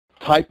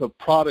type of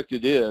product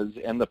it is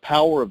and the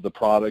power of the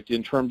product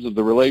in terms of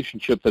the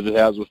relationship that it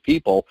has with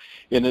people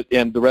and the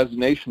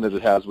resonation that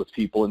it has with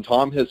people. And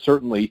Tom has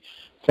certainly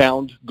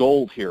found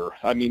gold here.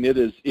 I mean, it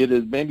is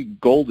maybe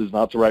gold is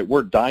not the right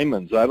word,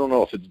 diamonds. I don't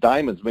know if it's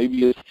diamonds.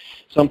 Maybe it's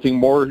something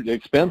more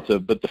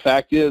expensive. But the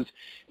fact is,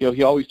 you know,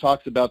 he always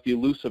talks about the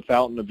elusive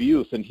fountain of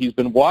youth, and he's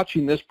been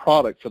watching this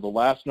product for the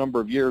last number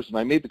of years. And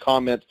I made the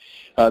comment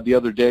the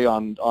other day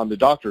on the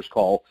doctor's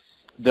call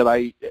that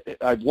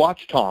I've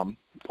watched Tom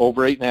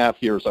over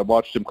 8.5 years. I've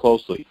watched him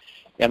closely,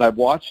 and I've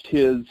watched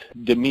his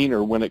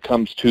demeanor when it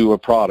comes to a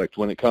product,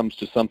 when it comes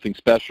to something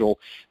special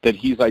that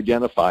he's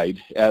identified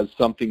as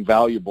something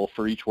valuable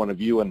for each one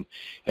of you, and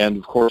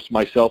of course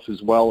myself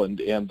as well,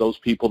 and those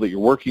people that you're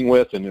working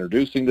with and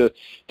introducing to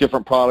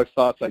different products,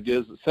 thoughts,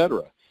 ideas,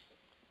 etc.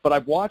 But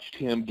I've watched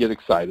him get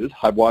excited.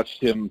 I've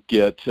watched him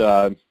get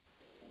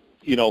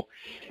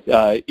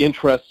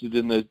interested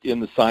in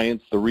the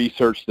science, the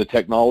research, the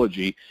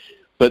technology.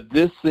 But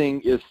this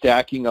thing is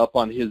stacking up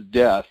on his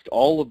desk,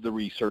 all of the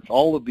research,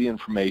 all of the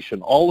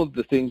information, all of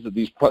the things that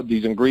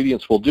these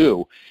ingredients will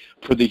do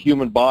for the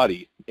human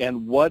body.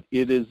 And what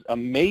it is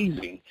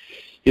amazing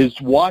is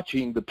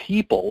watching the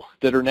people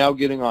that are now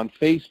getting on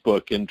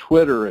Facebook and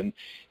Twitter and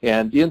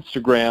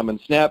Instagram and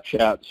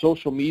Snapchat,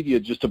 social media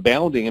just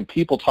abounding, and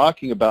people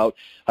talking about,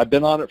 I've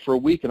been on it for a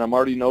week and I'm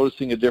already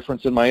noticing a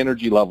difference in my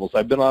energy levels.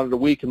 I've been on it a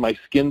week and my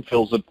skin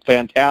feels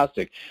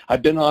fantastic.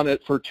 I've been on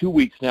it for 2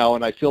 weeks now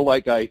and I feel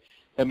like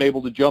I'm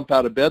able to jump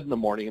out of bed in the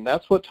morning. And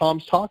that's what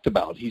Tom's talked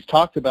about. He's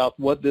talked about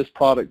what this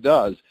product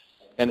does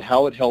and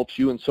how it helps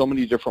you in so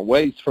many different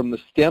ways from the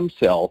stem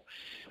cell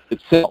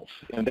itself.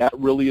 And that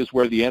really is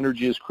where the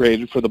energy is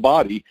created for the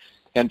body.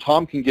 And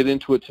Tom can get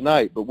into it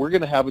tonight, but we're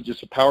going to have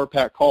just a power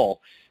pack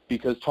call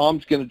because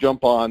Tom's going to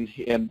jump on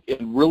and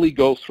really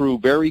go through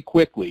very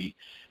quickly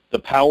the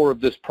power of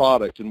this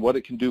product and what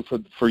it can do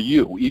for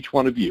you, each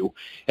one of you,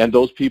 and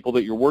those people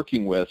that you're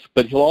working with.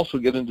 But he'll also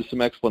get into some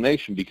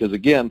explanation because,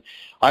 again,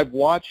 I've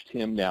watched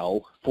him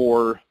now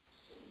for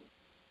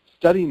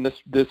studying this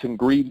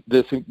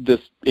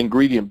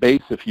ingredient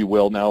base, if you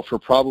will, now for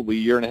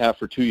probably 1.5 years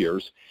or 2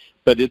 years.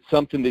 But it's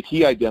something that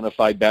he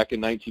identified back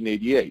in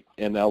 1988,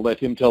 and I'll let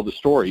him tell the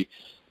story.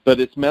 But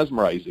it's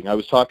mesmerizing. I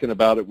was talking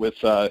about it with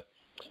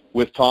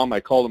Tom. I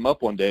called him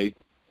up one day,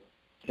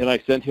 and I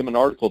sent him an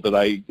article that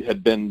I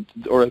had been,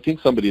 or I think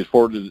somebody had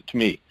forwarded it to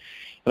me.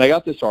 And I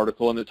got this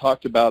article, and it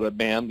talked about a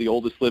man, the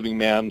oldest living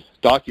man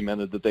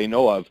documented that they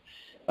know of,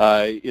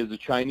 is a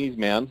Chinese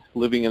man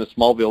living in a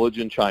small village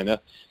in China,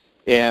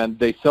 and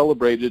they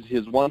celebrated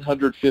his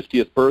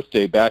 150th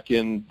birthday back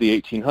in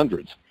the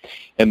 1800s.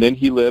 And then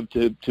he lived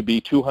to be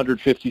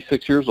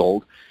 256 years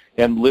old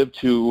and lived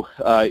to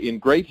in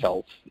great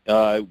health,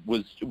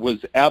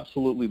 was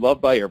absolutely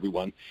loved by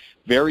everyone,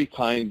 very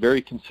kind, very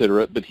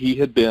considerate, but he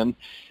had been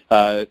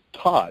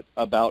taught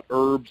about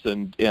herbs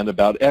and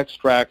about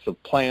extracts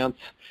of plants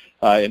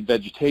and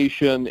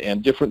vegetation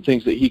and different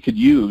things that he could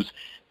use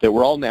that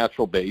were all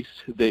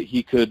natural-based that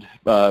he could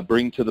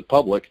bring to the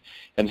public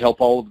and help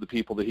all of the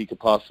people that he could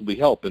possibly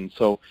help. And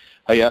so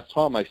I asked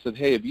Tom, I said,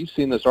 hey, have you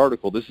seen this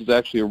article? This is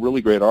actually a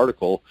really great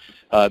article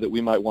that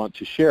we might want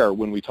to share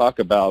when we talk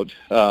about,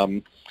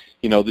 the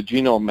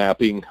genome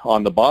mapping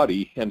on the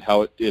body and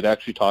how it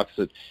actually talks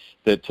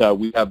that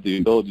we have the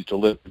ability to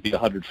live to be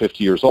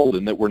 150 years old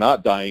and that we're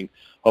not dying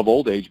of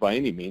old age by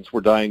any means. We're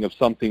dying of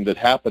something that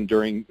happened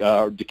during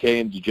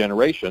decay and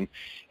degeneration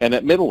and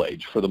at middle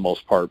age for the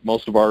most part.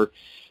 Most of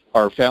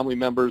our family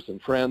members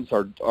and friends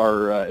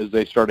are as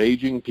they start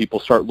aging,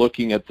 people start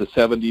looking at the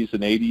 70s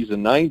and 80s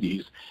and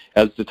 90s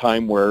as the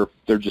time where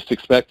they're just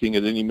expecting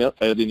at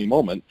any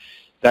moment.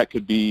 That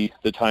could be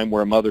the time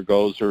where a mother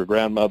goes or a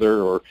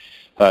grandmother or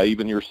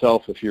even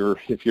yourself if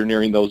you're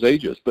nearing those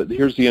ages. But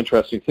here's the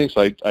interesting thing.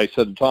 So I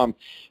said to Tom,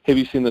 have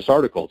you seen this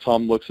article?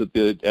 Tom looks at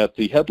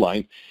the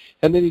headline,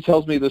 and then he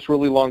tells me this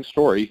really long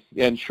story.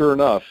 And sure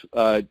enough,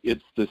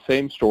 it's the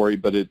same story,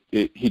 but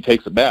he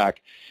takes it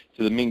back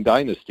to the Ming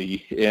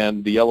Dynasty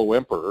and the Yellow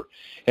Emperor.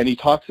 And he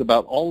talks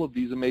about all of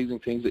these amazing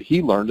things that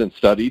he learned and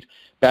studied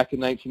back in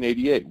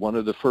 1988, one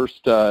of the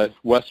first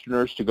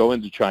Westerners to go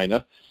into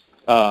China,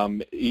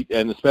 and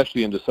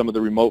especially into some of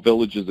the remote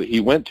villages that he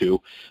went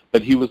to.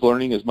 But he was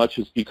learning as much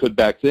as he could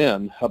back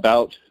then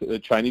about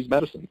Chinese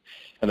medicine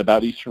and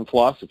about Eastern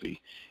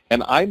philosophy.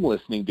 And I'm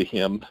listening to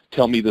him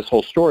tell me this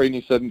whole story, and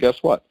he said, and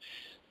guess what?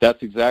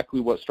 That's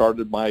exactly what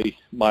started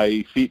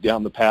my feet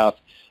down the path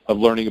of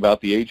learning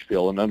about the age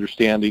pill and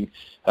understanding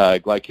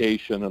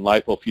glycation and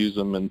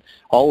lipofusum and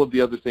all of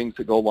the other things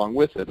that go along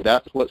with it.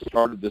 That's what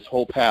started this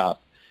whole path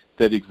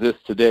that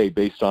exists today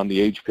based on the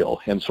age pill.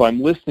 And so I'm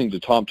listening to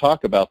Tom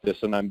talk about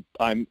this, and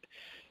I'm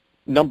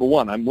number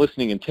one, I'm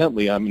listening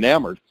intently, I'm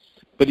enamored.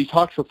 But he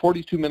talked for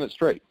 42 minutes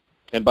straight.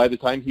 And by the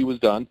time he was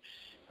done,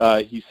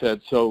 he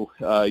said, so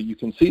you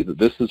can see that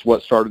this is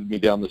what started me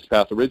down this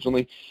path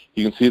originally.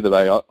 You can see that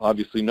I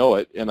obviously know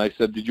it. And I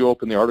said, did you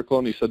open the article?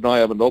 And he said, no, I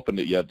haven't opened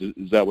it yet.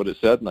 Is that what it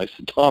said? And I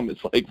said, Tom,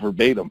 it's like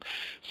verbatim.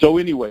 So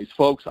anyways,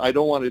 folks, I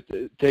don't want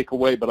to take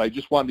away, but I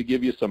just wanted to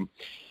give you some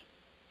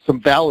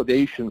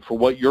validation for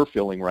what you're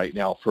feeling right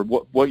now, for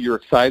what you're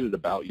excited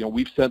about. You know,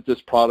 we've sent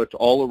this product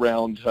all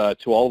around to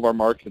all of our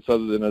markets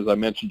other than, as I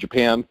mentioned,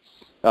 Japan.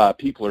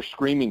 People are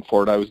screaming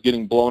for it. I was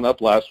getting blown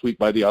up last week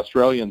by the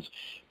Australians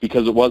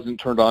because it wasn't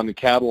turned on in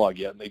catalog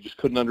yet, and they just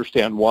couldn't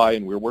understand why,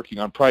 and we were working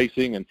on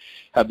pricing and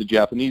had the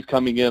Japanese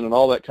coming in and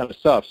all that kind of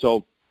stuff.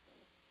 So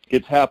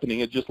it's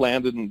happening. It just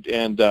landed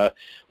and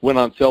went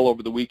on sale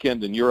over the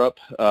weekend in Europe.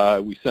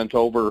 We sent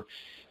over,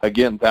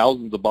 again,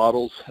 thousands of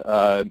bottles,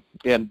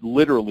 and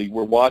literally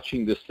we're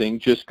watching this thing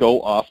just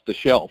go off the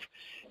shelf.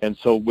 And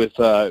so with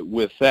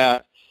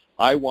that,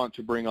 I want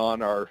to bring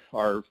on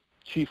our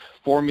chief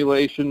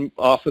formulation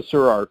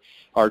officer,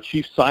 our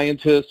chief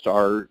scientist,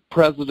 our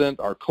president,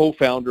 our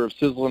co-founder of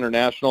Sisel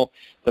International,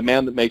 the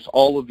man that makes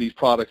all of these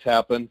products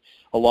happen,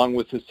 along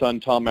with his son,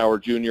 Tom Mower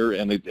Jr.,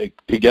 and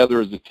together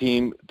as a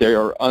team, they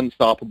are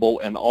unstoppable,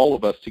 and all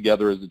of us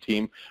together as a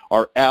team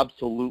are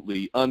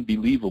absolutely,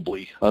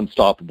 unbelievably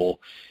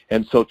unstoppable.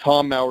 And so,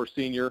 Tom Mower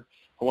Sr.,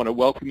 I want to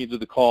welcome you to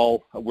the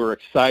call. We're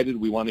excited.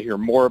 We want to hear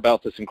more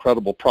about this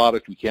incredible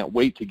product. We can't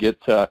wait to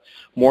get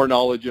more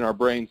knowledge in our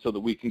brains so that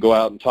we can go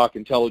out and talk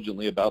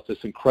intelligently about this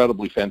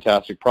incredibly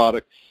fantastic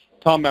product.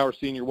 Tom Mower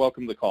Sr.,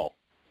 welcome to the call.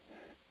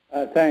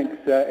 Thanks,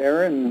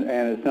 Aaron,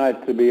 and it's nice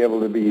to be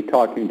able to be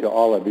talking to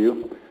all of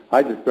you.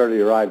 I just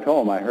barely arrived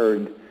home. I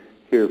heard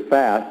here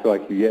fast so I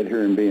could get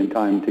here and be in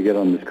time to get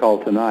on this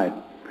call tonight.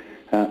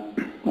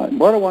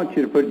 What I want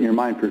you to put in your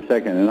mind for a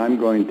second, and I'm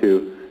going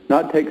to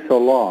not take so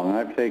long.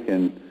 I've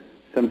taken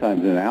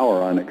sometimes an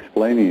hour on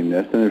explaining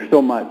this, and there's so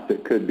much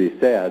that could be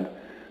said,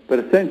 but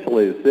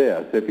essentially it's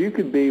this. If you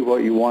could be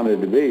what you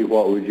wanted to be,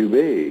 what would you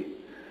be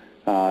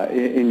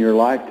in your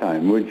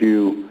lifetime? Would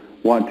you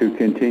want to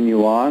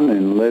continue on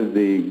and live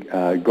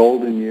the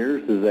golden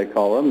years, as they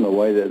call them, the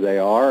way that they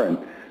are, and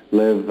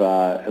live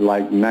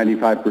like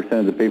 95%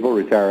 of the people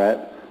retire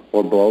at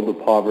or below the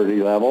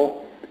poverty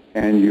level,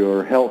 and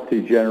your health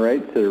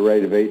degenerates at a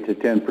rate of 8 to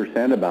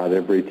 10% about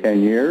every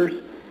 10 years?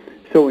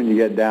 So when you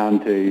get down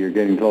to, you're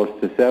getting close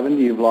to 70,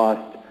 you've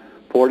lost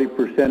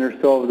 40%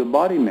 or so of the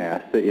body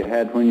mass that you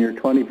had when you're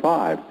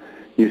 25.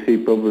 You see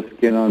people with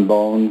skin on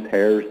bones,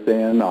 hair's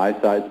thin,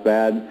 eyesight's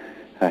bad,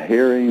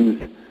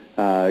 hearing's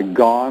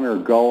gone or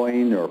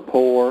going or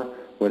poor,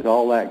 with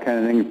all that kind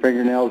of thing.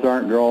 Fingernails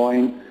aren't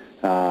growing.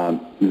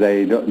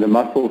 The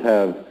muscles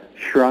have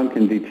shrunk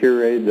and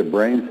deteriorated. The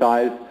brain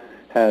size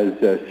has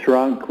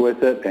shrunk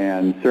with it,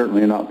 and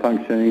certainly not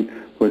functioning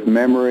with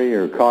memory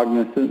or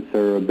cognizance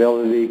or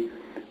ability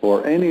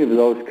or any of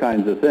those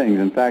kinds of things.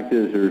 In fact,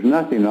 there's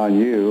nothing on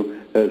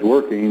you that's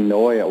working the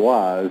way it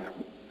was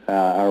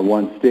or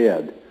once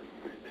did.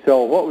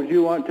 So what would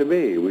you want to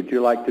be? Would you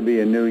like to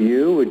be a new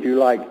you? Would you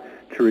like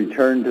to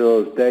return to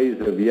those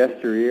days of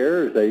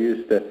yesteryear, as they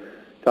used to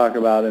talk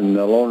about in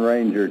the Lone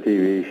Ranger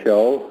TV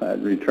show,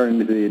 return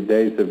to the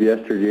days of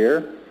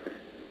yesteryear?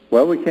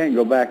 Well, we can't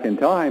go back in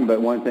time,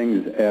 but one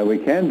thing we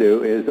can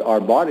do is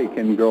our body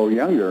can grow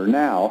younger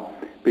now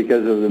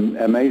because of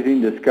the amazing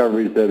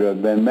discoveries that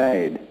have been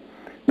made.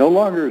 No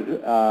longer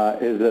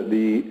is it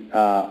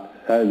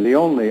the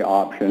only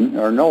option,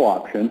 or no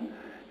option,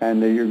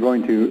 and that you're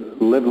going to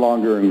live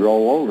longer and grow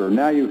older.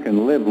 Now you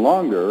can live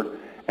longer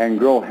and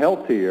grow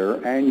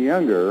healthier and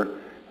younger,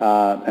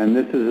 and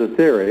this is a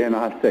theory, and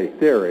I say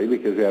theory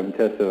because we haven't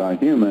tested it on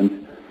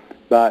humans,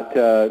 but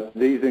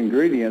these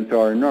ingredients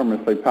are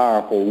enormously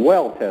powerful,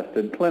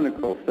 well-tested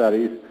clinical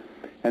studies,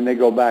 and they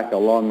go back a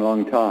long,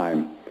 long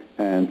time.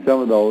 And some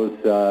of those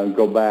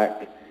go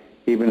back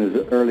even as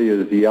early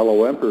as the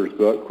Yellow Emperor's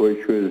book,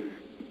 which was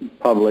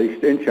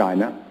published in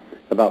China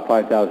about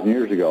 5,000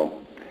 years ago.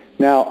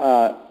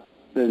 Now,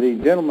 the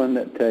gentleman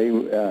that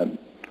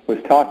was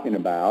talking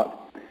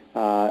about,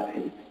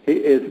 he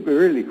is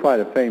really quite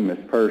a famous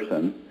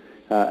person,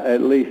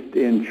 at least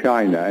in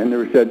China. And there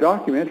was a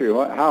documentary.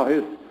 How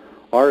his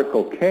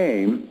article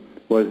came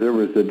was there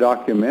was a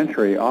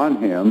documentary on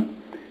him,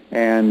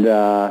 and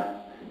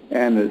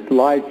it's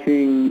Lai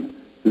Ching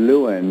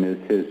Luen is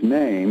his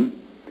name,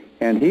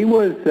 and he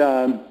was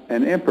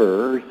an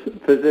emperor's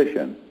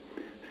physician.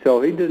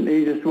 So he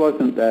just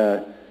wasn't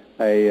a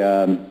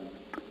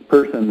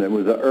person that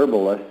was a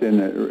herbalist.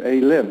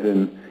 He lived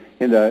in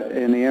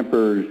the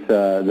emperor's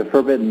the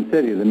Forbidden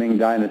City, the Ming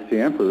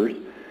Dynasty emperors,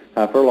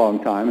 for a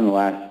long time. In the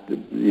last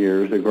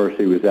years, of course,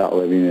 he was out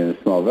living in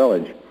a small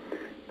village,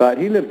 but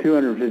he lived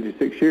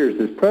 256 years.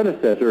 His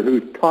predecessor, who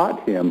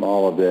taught him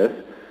all of this,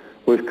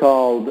 was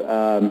called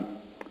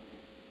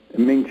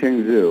Ming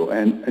Chengzhu,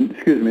 and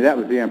excuse me, that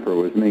was the emperor,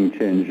 was Ming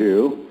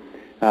Chengzhu.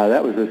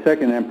 That was the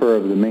second emperor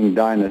of the Ming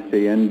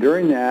Dynasty, and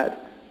during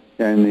that,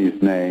 and these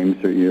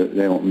names, they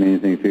don't mean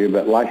anything to you,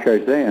 but Lai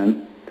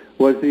Shizhen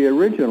was the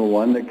original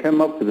one that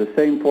came up with the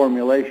same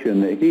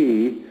formulation that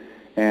he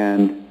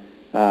and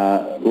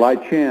Lai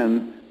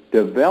Chen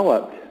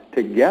developed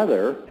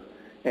together,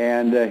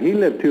 and he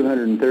lived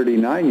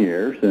 239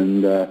 years,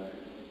 and of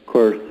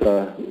course,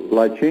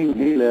 Lai Ching,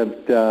 he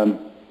lived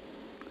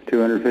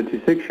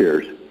 256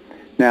 years.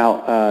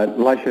 Now,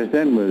 Lai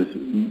Shizhen was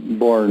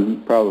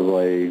born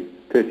probably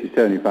 50,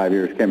 75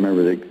 years, can't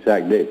remember the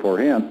exact date for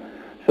him.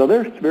 So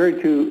there's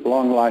very two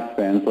long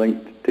lifespans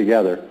linked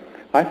together.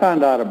 I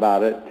found out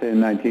about it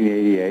in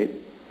 1988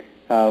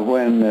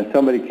 when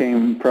somebody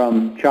came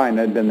from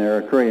China, had been there,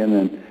 a Korean,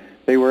 and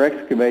they were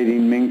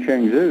excavating Ming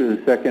Chengzu,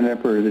 the second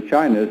emperor of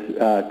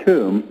China's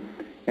tomb,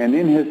 and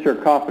in his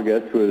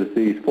sarcophagus was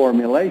these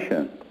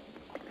formulation.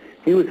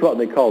 He was what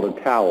they called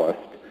a Taoist.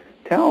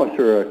 Taoists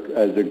are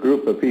a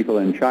group of people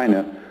in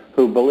China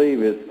who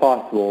believe it's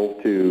possible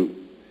to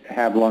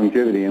have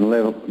longevity and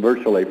live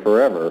virtually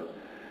forever.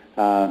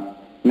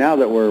 Now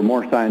that we're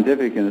more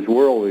scientific in this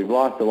world, we've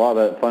lost a lot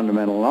of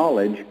fundamental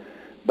knowledge,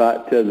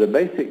 but the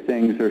basic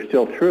things are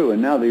still true.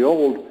 And now the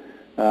old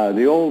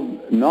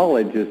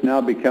knowledge is now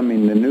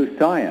becoming the new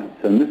science,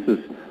 and this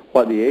is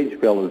what the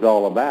age pill is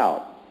all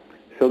about.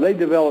 So they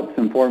developed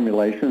some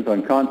formulations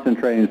on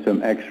concentrating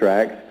some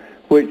extracts,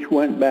 which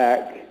went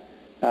back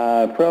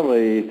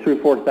probably 3,000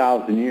 or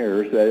 4,000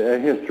 years, a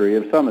history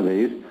of some of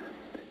these,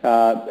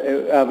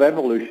 of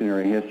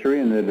evolutionary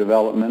history and the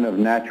development of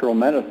natural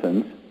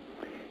medicines.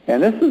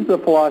 And this is the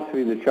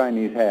philosophy the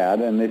Chinese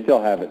had, and they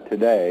still have it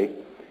today,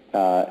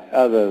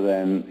 other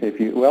than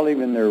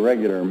even their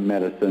regular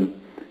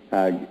medicine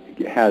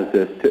has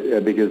this,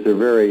 because they're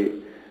very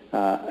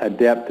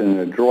adept and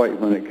adroit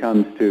when it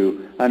comes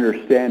to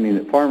understanding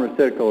that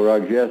pharmaceutical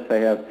drugs, yes,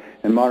 they have,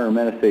 and modern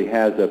medicine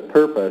has a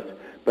purpose,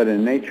 but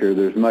in nature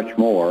there's much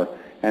more,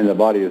 and the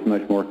body is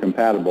much more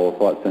compatible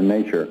with what's in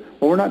nature.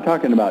 Well, we're not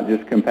talking about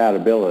just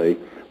compatibility.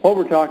 What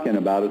we're talking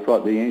about is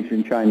what the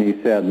ancient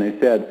Chinese said, and they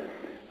said,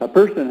 a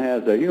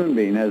human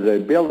being has the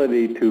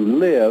ability to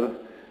live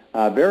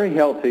very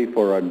healthy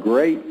for a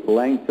great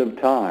length of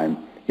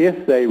time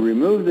if they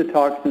remove the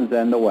toxins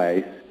and the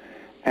waste,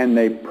 and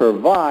they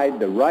provide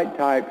the right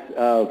types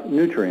of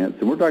nutrients,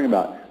 and we're talking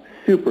about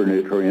super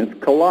nutrients,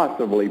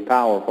 colossally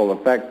powerful,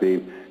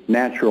 effective,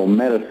 natural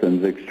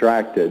medicines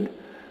extracted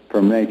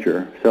from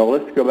nature. So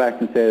let's go back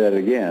and say that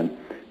again.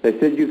 They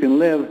said you can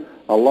live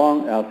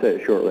I'll say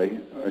it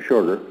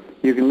shorter,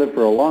 you can live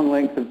for a long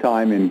length of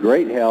time in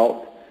great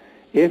health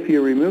if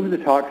you remove the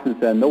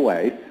toxins and the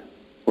waste.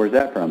 Where's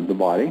that from? The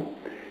body.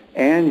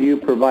 And you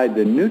provide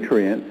the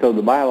nutrients so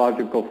the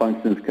biological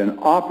functions can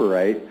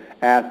operate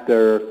at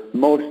their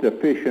most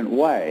efficient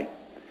way.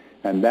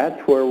 And that's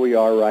where we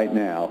are right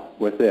now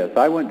with this.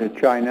 I went to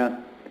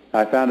China.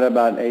 I found out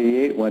about in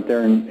 88, went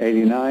there in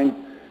 89,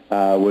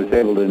 was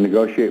able to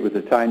negotiate with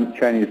the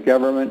Chinese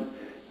government,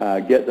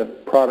 get the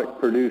product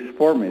produced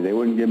for me. They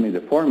wouldn't give me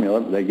the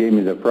formula, but they gave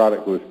me the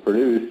product was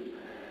produced,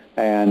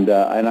 and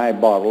I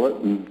bottle it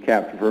and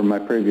kept it for my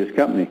previous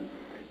company.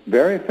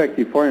 Very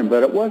effective formula,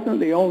 but it wasn't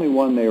the only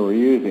one they were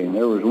using.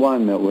 There was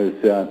one that was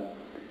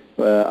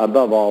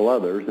above all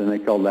others, and they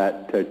called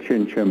that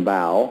Chin Chin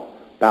Bao.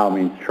 Bao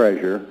means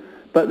treasure.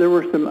 But there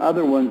were some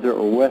other ones that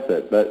were with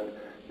it. But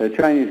the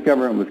Chinese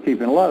government was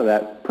keeping a lot of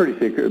that pretty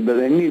secret, but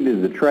they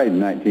needed the trade in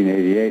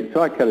 1988,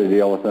 so I cut a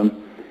deal with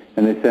them,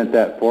 and they sent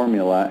that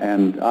formula.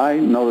 And I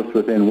noticed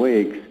within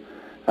weeks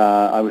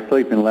I was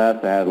sleeping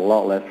less, I had a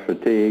lot less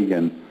fatigue,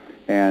 and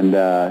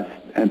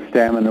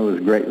stamina was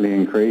greatly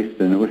increased,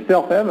 and it was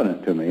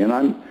self-evident to me. And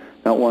I'm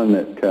not one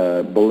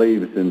that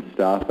believes in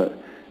stuff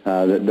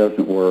that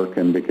doesn't work,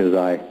 and because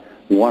I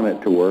want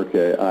it to work,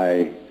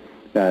 I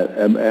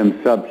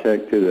am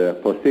subject to the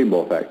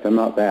placebo effect. I'm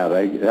not that.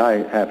 I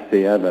have to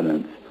see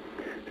evidence.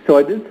 So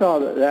I did saw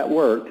that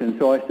worked, and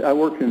so I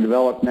worked and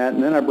developed that,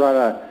 and then I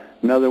brought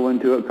another one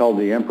to it called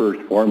the Emperor's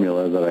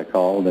Formula that I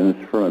called, and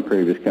it's from a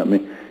previous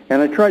company.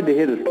 And I tried to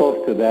hit as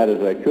close to that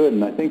as I could,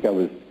 and I think I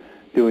was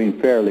doing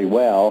fairly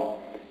well.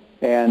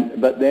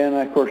 But then,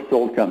 of course, the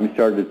old company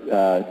started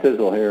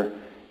Sisel here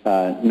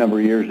a number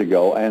of years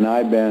ago, and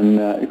I've been,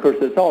 of course,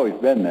 it's always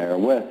been there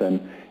with,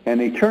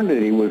 and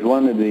Eternity was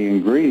one of the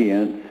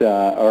ingredients,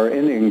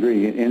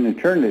 in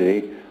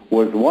Eternity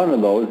was one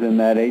of those in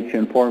that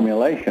ancient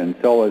formulation.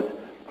 So as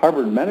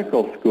Harvard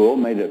Medical School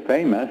made it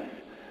famous,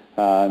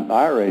 I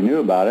already knew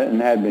about it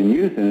and had been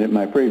using it in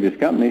my previous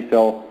company,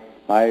 so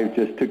I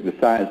just took the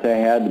science I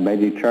had and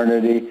made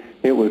Eternity.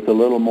 It was a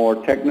little more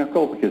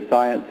technical because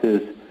science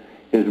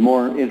is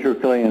more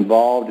intricately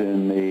involved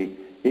in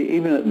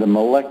even at the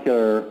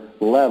molecular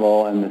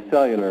level and the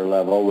cellular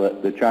level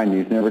that the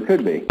Chinese never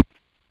could be.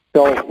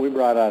 So we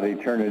brought out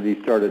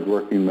Eternity, started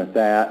working with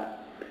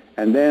that,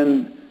 and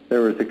then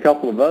there was a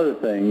couple of other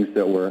things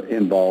that were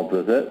involved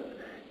with it,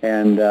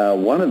 and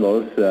one of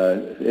those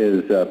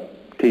is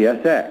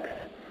TSX,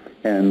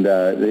 and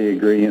the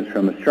ingredients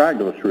from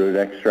astragalus root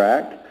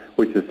extract,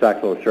 which is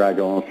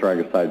cycloastragalone,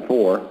 astragoside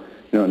 4.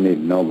 You don't need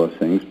to know those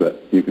things,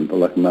 but you can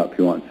look them up if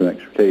you want some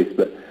expertise.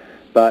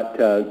 But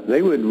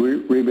they would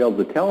rebuild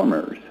the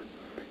telomeres,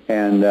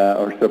 and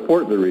or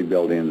support the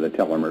rebuilding of the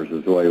telomeres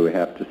is the way we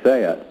have to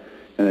say it.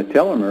 And the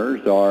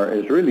telomeres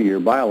is really your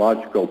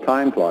biological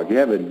time clock. You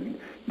have a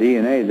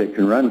DNA that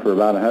can run for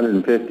about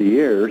 150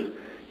 years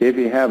if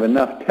you have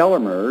enough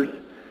telomeres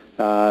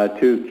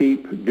to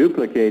keep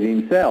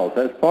duplicating cells.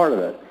 That's part of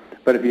it.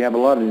 But if you have a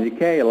lot of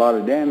decay, a lot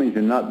of damage,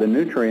 and not the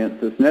nutrients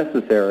that's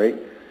necessary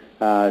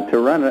to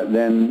run it,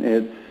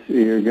 then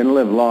you're going to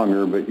live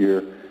longer, but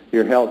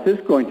your health is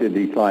going to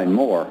decline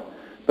more.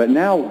 But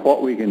now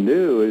what we can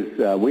do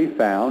is we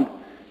found,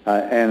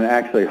 and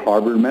actually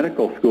Harvard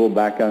Medical School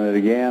back on it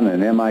again,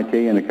 and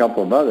MIT and a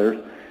couple of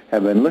others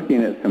have been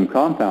looking at some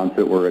compounds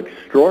that were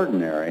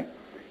extraordinary.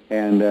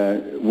 And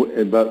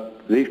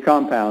but these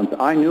compounds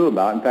I knew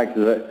about. In fact,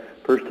 the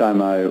first time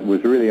I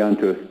was really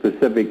onto a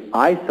specific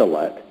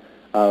isolate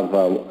of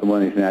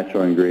one of these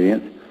natural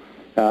ingredients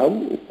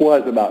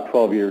was about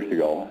 12 years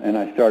ago. And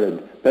I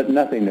started, but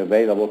nothing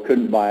available,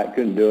 couldn't buy it,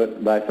 couldn't do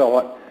it. But I saw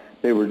what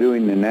they were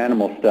doing in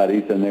animal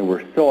studies, and they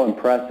were so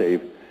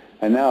impressive.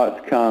 And now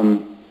it's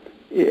come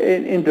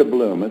into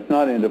bloom. It's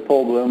not into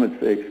full bloom.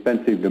 It's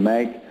expensive to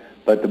make,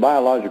 but the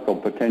biological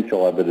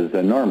potential of it is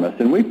enormous.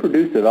 And we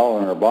produce it all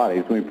in our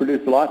bodies. We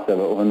produce lots of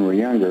it when we're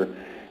younger,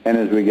 and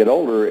as we get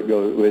older, it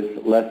goes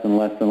with less and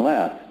less and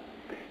less.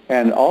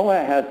 And all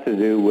that has to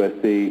do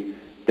with the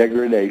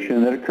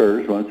degradation that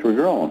occurs once we're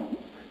grown.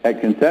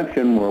 At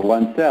conception, we're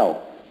one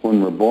cell.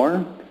 When we're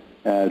born,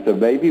 as a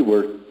baby,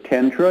 we're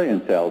 10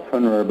 trillion cells.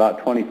 When we're about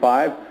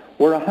 25,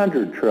 we're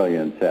 100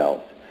 trillion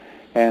cells.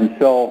 And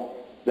so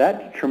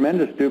that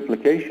tremendous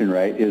duplication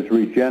rate is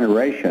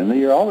regeneration.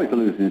 You're always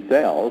losing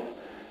cells.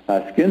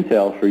 Skin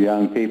cells for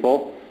young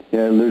people,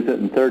 lose it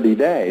in 30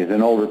 days.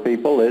 In older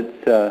people,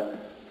 it's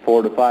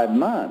 4 to 5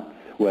 months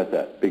with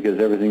it because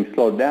everything's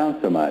slowed down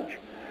so much.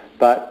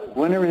 But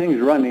when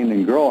everything's running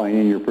and growing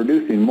and you're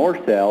producing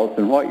more cells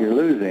than what you're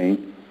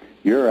losing,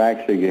 you're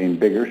actually getting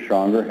bigger,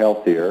 stronger,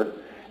 healthier,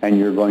 and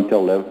you're going to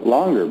live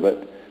longer.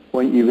 But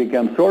when you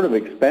become sort of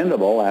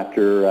expendable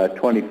after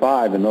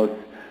 25 and those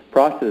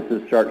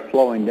processes start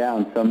slowing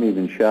down, some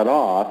even shut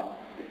off,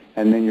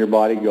 and then your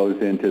body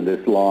goes into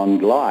this long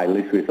glide, at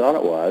least we thought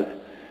it was,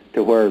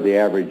 to where the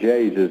average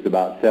age is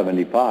about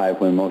 75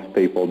 when most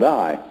people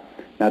die.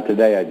 Now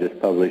today I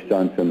just published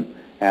on some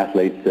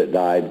athletes that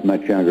died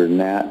much younger than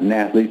that, and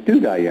athletes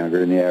do die younger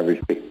than the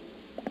average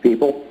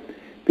people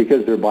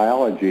because their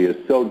biology is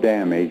so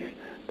damaged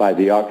by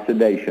the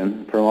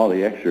oxidation from all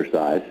the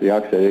exercise, the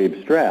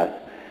oxidative stress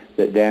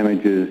that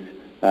damages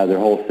their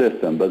whole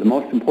system. But the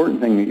most important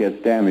thing that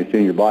gets damaged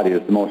in your body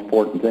is the most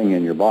important thing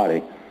in your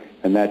body,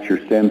 and that's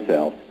your stem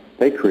cells.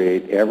 They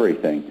create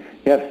everything.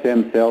 You have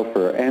stem cells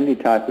for any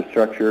type of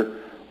structure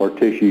or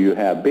tissue you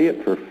have, be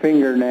it for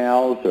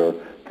fingernails or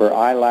for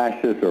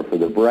eyelashes or for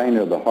the brain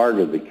or the heart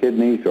or the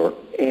kidneys or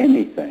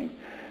anything.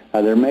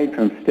 They're made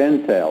from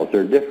stem cells.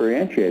 They're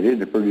differentiated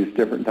to produce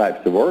different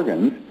types of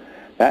organs.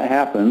 That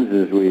happens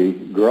as we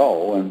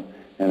grow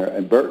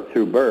and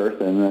through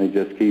birth, and they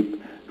just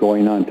keep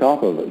going on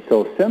top of it.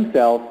 So stem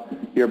cells,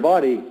 your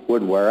body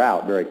would wear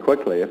out very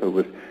quickly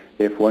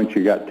if once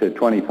you got to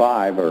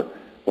 25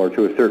 or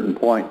to a certain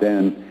point,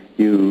 then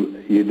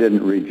you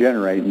didn't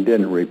regenerate and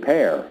didn't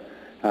repair.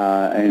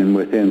 And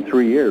within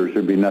 3 years,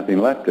 there'd be nothing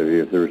left of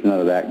you if there was none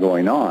of that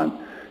going on.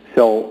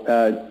 So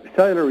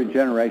cellular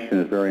regeneration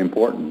is very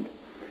important.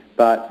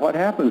 But what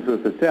happens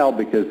with the cell,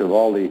 because of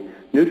all the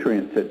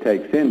nutrients it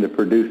takes in to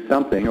produce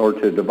something or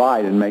to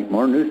divide and make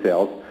more new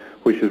cells,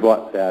 which is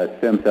what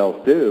stem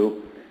cells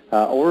do,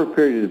 over a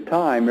period of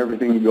time,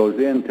 everything that goes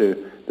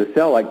into the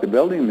cell, like the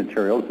building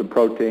materials, the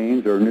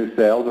proteins or new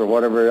cells or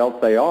whatever else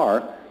they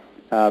are,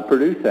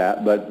 produce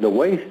that. But the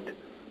waste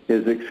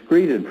is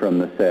excreted from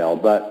the cell.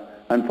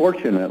 But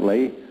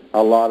unfortunately,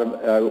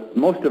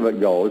 most of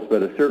it goes,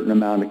 but a certain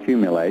amount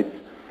accumulates,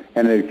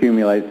 and it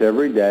accumulates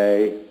every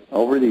day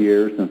over the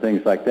years and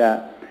things like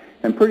that.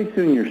 And pretty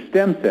soon your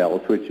stem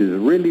cells, which is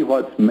really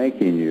what's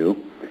making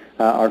you,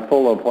 are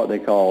full of what they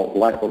call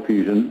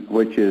lipofuscin,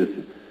 which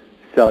is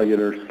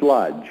cellular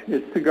sludge.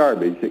 It's the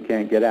garbage that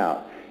can't get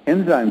out.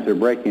 Enzymes are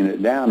breaking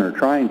it down or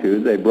trying to.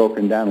 They've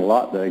broken down a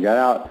lot that they got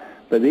out,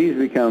 but these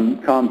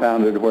become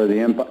compounded where the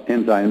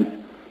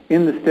enzymes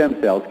in the stem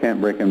cells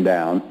can't break them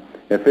down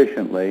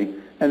efficiently.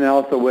 And then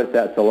also with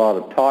that's a lot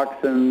of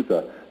toxins,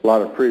 a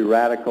lot of free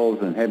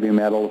radicals and heavy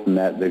metals, and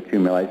that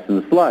accumulates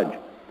in the sludge.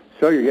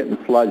 So you're getting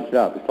sludged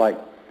up. It's like,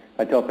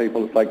 I tell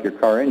people, it's like your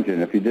car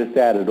engine. If you just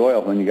added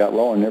oil when you got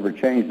low and never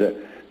changed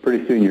it,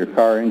 pretty soon your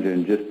car engine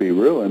would just be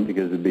ruined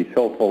because it'd be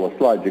so full of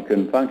sludge it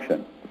couldn't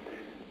function.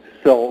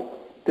 So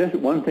this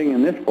one thing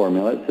in this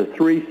formula,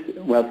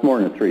 it's more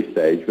than a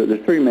 3-stage, but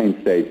there's 3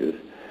 main stages.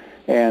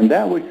 And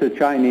that which the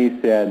Chinese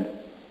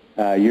said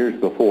years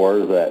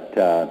before, that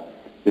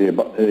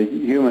the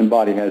human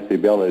body has the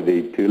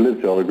ability to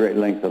live to a great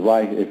length of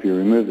life if you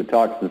remove the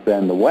toxins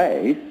and the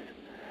waste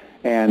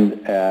and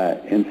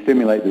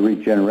stimulate the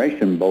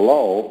regeneration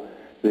below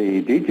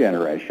the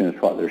degeneration,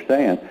 is what they're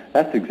saying.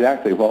 That's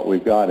exactly what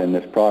we've got in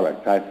this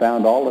product. I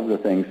found all of the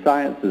things.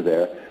 Science is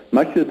there.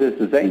 Much of this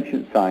is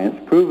ancient science,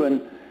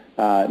 proven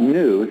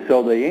new,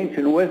 so the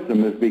ancient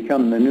wisdom has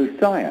become the new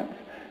science.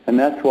 And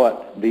that's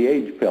what the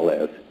age pill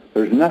is.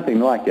 There's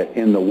nothing like it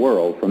in the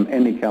world from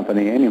any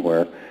company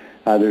anywhere.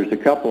 There's a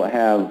couple that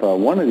have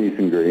one of these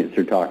ingredients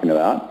they're talking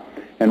about,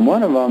 and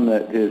one of them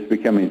that is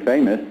becoming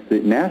famous,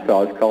 that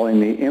NASA is calling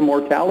the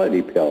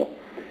immortality pill.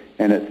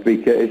 And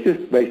it's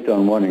just based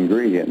on one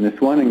ingredient. And this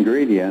one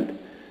ingredient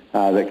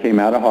that came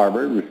out of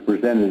Harvard was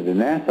presented to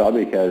NASA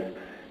because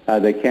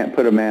they can't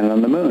put a man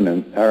on the moon,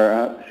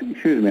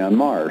 on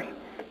Mars.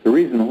 The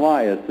reason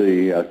why is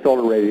the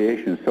solar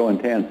radiation is so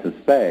intense in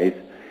space,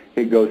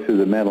 it goes through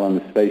the metal on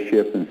the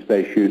spaceship and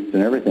space chutes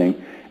and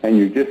everything, and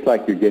you're just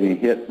like you're getting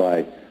hit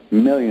by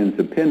millions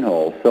of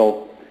pinholes.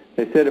 So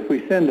they said if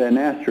we send an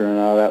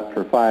astronaut up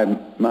for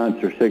 5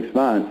 months or 6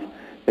 months,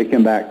 they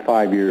come back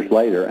 5 years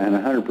later, and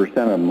 100% of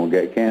them will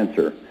get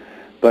cancer.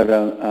 But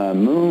a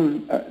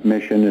moon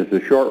mission is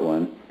a short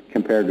one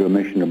compared to a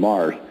mission to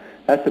Mars.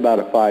 That's about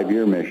a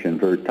 5-year mission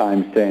for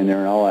time staying there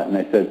and all that. And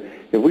they said,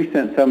 if we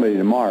sent somebody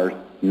to Mars,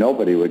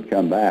 nobody would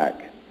come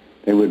back.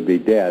 They would be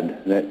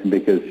dead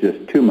because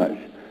just too much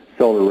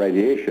solar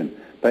radiation.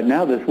 But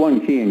now this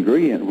one key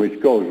ingredient, which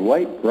goes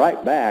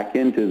right back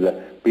into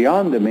the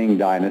beyond the Ming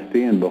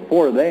Dynasty and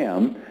before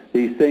them,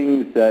 these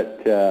things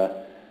that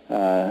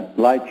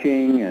Lai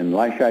Ching and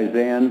Lai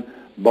Shizhen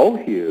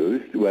both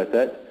used with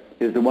it,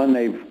 is the one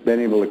they've been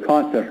able to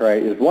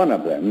concentrate, is one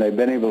of them. They've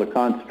been able to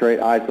concentrate,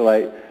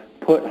 isolate,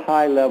 put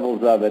high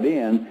levels of it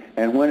in,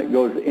 and when it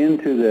goes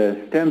into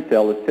the stem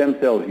cell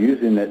is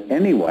using it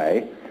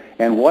anyway,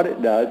 and what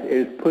it does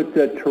is puts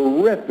a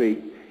terrific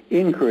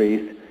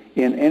increase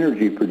in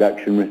energy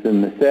production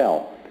within the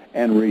cell,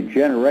 and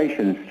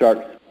regeneration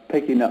starts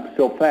picking up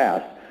so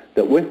fast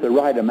that with the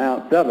right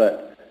amounts of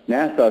it,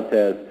 NASA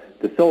says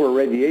the solar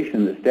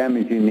radiation that's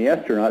damaging the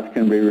astronauts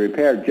can be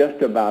repaired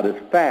just about as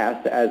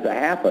fast as it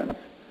happens.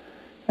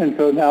 And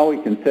so now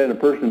we can send a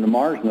person to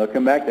Mars and they'll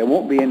come back. They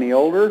won't be any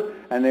older,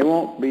 and they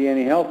won't be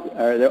any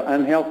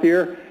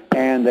unhealthier,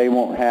 and they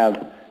won't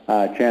have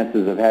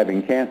chances of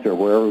having cancer,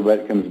 where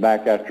everybody that comes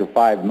back after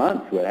 5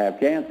 months would have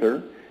cancer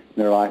in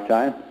their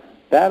lifetime.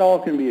 That all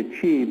can be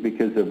achieved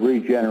because of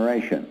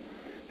regeneration.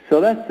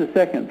 So that's the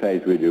second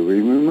phase we do. We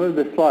remove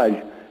the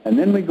sludge, and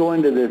then we go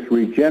into this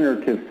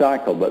regenerative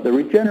cycle. But the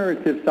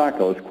regenerative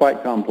cycle is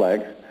quite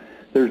complex.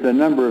 There's a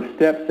number of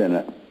steps in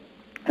it.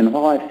 And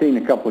while I've seen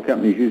a couple of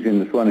companies using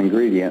this one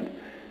ingredient,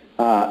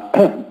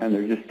 and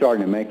they're just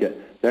starting to make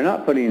it, they're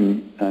not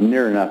putting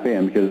near enough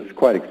in because it's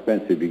quite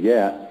expensive to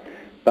get.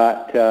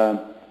 But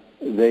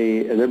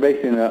they're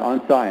basing it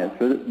on science.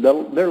 So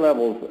their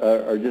levels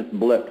are just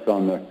blips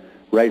on the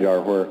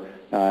radar where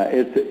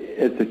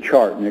it's a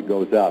chart and it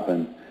goes up.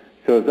 And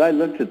so as I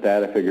looked at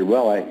that, I figured,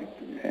 well,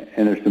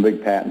 and there's some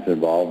big patents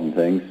involved and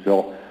things.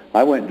 So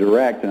I went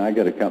direct, and I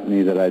got a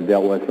company that I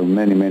dealt with for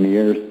many, many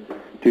years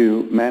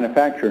to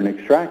manufacture and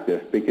extract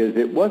this, because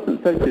it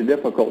wasn't such a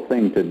difficult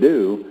thing to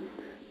do,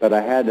 but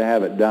I had to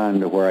have it done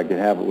to where I could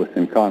have it with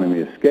an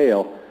economy of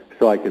scale,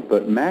 so I could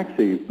put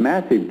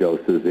massive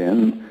doses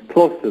in,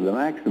 close to the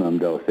maximum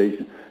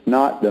dosage,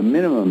 not the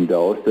minimum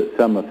dose that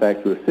some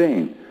effect was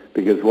seen.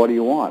 Because what do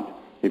you want?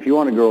 If you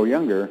want to grow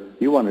younger,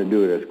 you want to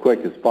do it as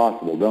quick as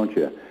possible, don't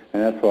you?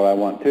 And that's what I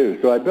want too.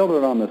 So I built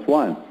it on this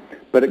one.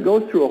 But it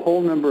goes through a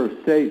whole number of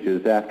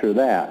stages after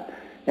that.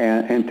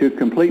 And to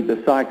complete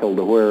the cycle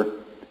to where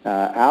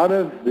out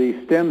of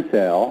the stem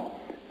cell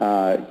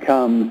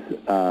comes,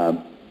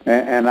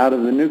 and out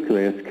of the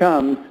nucleus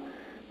comes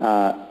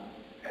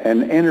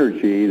an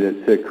energy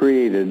that's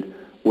created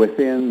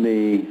within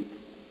the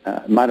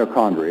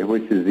mitochondria,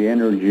 which is the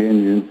energy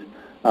engines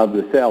of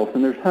the cells.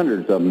 And there's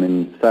hundreds of them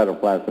in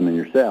cytoplasm in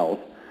your cells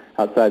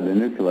outside the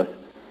nucleus.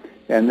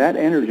 And that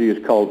energy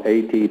is called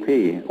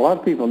ATP. A lot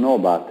of people know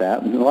about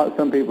that. And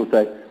some people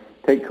say,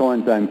 take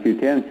coenzyme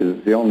Q10 because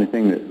it's the only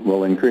thing that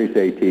will increase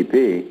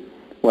ATP.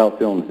 Well, it's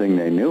the only thing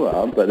they knew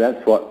of, but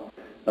that's what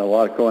a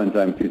lot of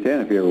coenzyme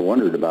Q10, if you ever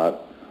wondered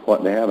about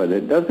what they have,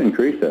 it does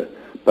increase it,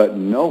 but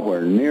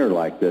nowhere near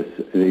like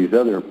these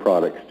other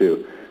products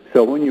do.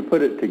 So when you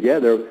put it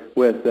together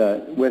with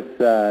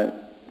coenzyme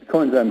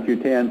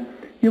Q10,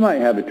 you might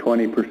have a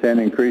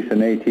 20% increase in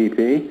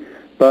ATP,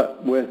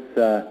 but with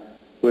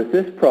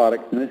this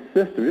product and this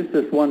system, just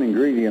this one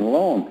ingredient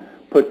alone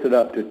puts it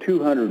up to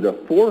 200 to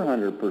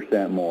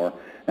 400% more.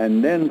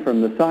 And then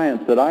from the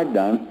science that I've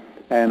done,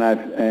 and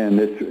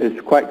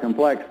it's quite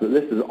complex, but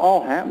this is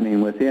all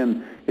happening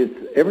within,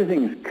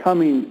 everything's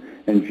coming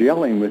and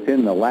gelling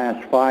within the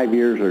last 5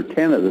 years or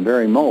 10 at the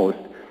very most.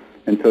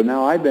 And so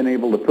now I've been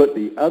able to put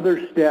the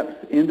other steps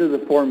into the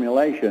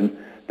formulation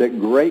that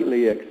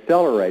greatly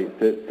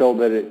accelerates it so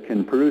that it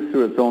can produce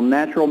through its own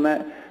natural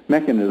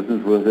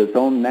mechanisms with its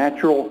own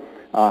natural,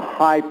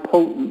 high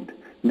potent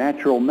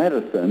natural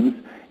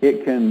medicines.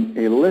 It can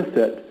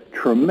elicit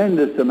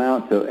tremendous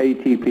amounts of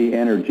ATP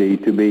energy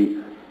to be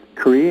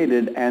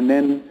created, and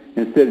then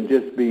instead of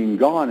just being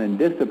gone and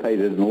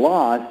dissipated and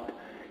lost,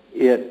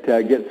 it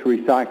gets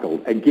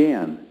recycled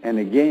again and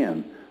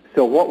again.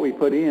 So what we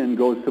put in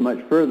goes so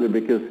much further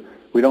because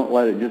we don't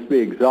let it just be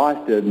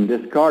exhausted and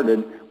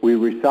discarded. We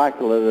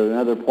recycle it at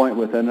another point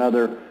with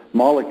another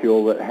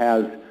molecule that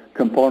has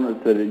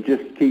components that it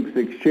just keeps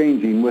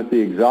exchanging with the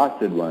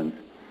exhausted ones.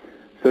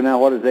 So now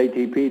what does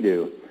ATP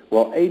do?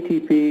 Well,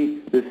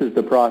 ATP, this is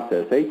the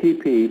process.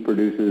 ATP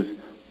produces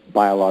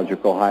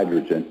biological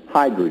hydrogen.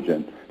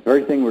 The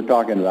very thing we're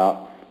talking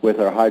about with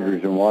our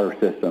hydrogen water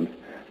systems.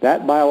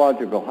 That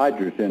biological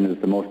hydrogen is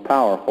the most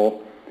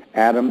powerful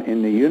atom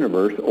in the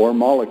universe or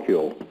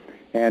molecule.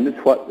 And it's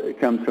what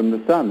comes from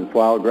the sun. That's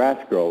why all grass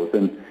grows.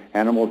 And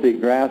animals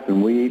eat grass,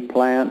 and we eat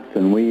plants,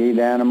 and we eat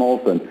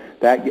animals, and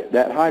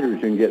that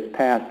hydrogen gets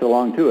passed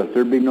along to us.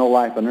 There'd be no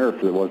life on Earth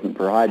if it wasn't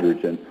for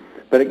hydrogen.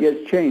 But it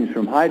gets changed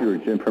from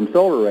hydrogen, from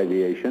solar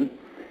radiation,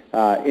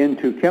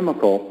 into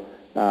chemical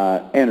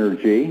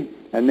energy,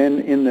 and then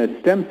in the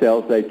stem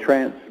cells they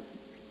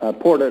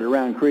transport it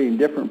around, creating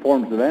different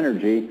forms of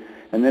energy,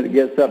 and then it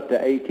gets up to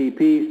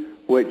ATP,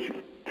 which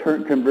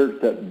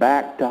converts it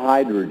back to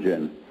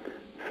hydrogen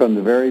from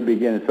the very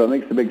beginning. So it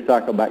makes a big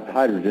cycle back to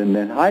hydrogen.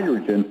 Then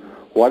hydrogen,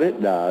 what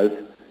it does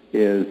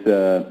is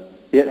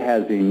it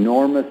has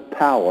enormous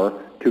power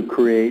to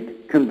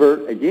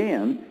convert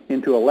again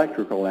into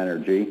electrical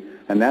energy,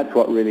 and that's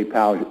what really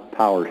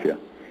powers you.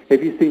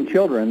 If you've seen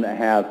children that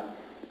have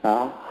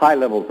high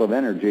levels of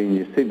energy, and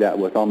you see that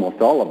with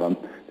almost all of them,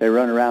 they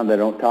run around, they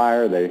don't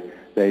tire,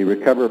 they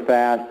recover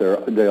fast,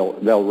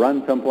 they'll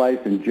run someplace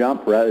and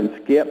jump rather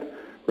than skip,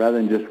 rather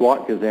than just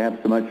walk because they have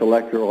so much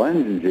electrical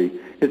energy.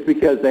 It's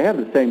because they have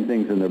the same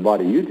things in their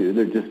body you do.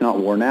 They're just not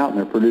worn out, and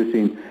they're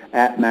producing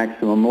at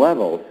maximum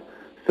levels.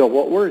 So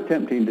what we're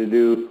attempting to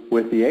do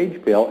with the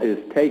age pill is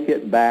take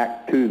it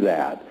back to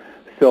that,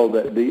 so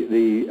that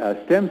the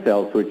stem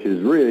cells, which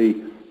is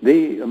really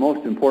the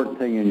most important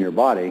thing in your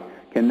body,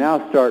 can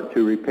now start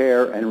to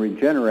repair and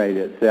regenerate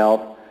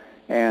itself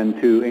and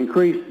to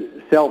increase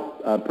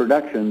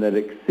self-production that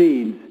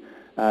exceeds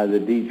the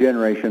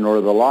degeneration or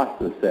the loss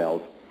of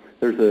cells.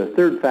 There's a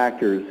third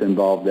factor that's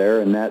involved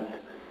there, and that's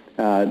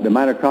the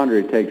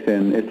mitochondria takes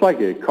in, it's like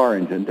a car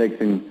engine,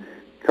 takes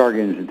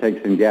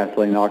in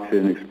gasoline,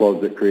 oxygen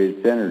explodes, it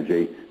creates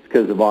energy. It's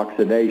because of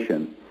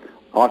oxidation.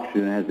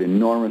 Oxygen has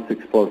enormous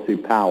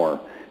explosive power.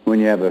 When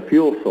you have a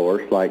fuel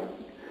source like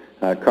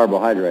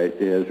carbohydrate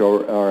is,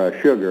 or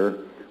a sugar,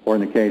 or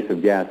in the case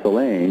of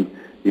gasoline,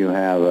 you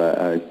have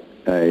a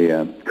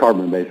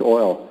carbon-based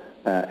oil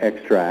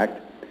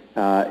extract,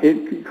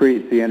 it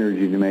creates the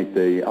energy to make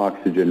the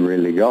oxygen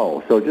really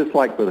go. So just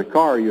like with a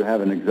car, you have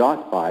an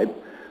exhaust pipe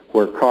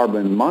where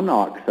carbon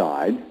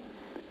monoxide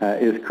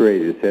is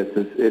created.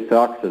 It's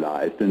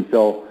oxidized, and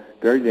so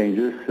very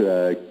dangerous,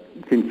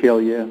 can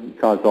kill you,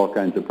 cause all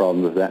kinds of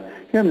problems with that.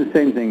 You have the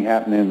same thing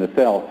happening in the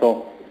cell.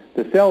 So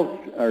the cells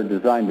are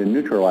designed to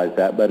neutralize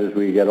that, but as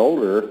we get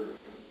older,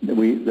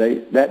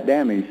 that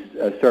damage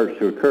starts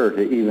to occur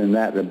to even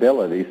that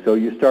ability. So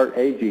you start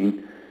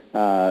aging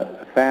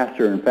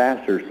faster and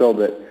faster, so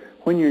that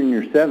when you're in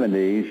your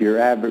 70s,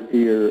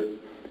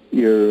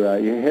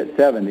 you hit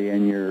 70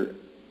 and you're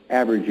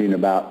averaging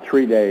about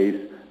 3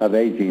 days of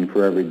aging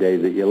for every day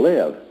that you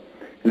live.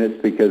 And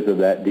it's because of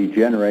that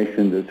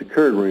degeneration that's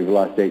occurred where you've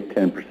lost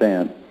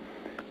 8-10%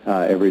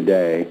 every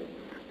day,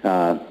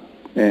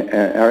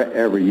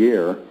 every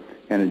year,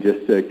 and it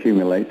just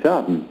accumulates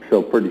up. And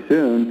so pretty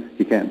soon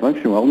you can't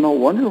function well. No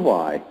wonder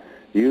why.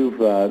 You've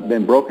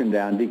been broken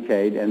down,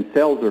 decayed, and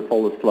cells are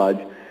full of sludge.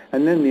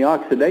 And then the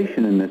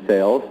oxidation in the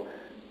cells,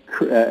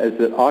 as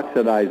it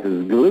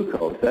oxidizes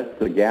glucose, that's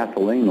the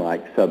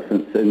gasoline-like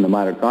substance in the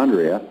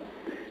mitochondria,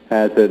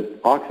 as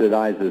it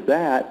oxidizes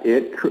that,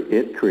 it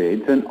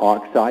creates an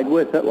oxide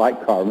with it,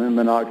 like carbon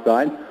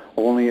monoxide,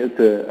 only it's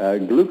a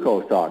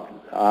glucose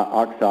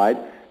oxide,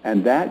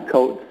 and that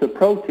coats the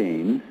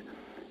proteins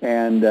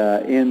and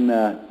in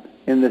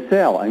the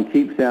cell and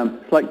keeps them.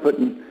 It's like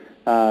putting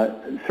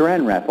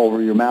saran wrap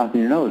over your mouth and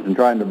your nose and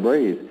trying to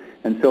breathe,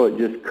 and so it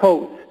just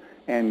coats,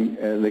 and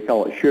they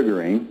call it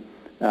sugaring,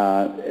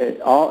 a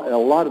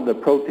lot of the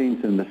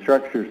proteins and the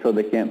structures, so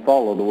they can't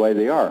follow the way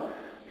they are.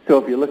 So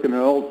if you look at an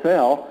old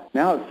cell,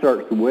 now it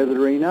starts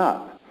withering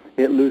up.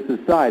 It loses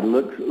size,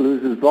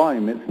 loses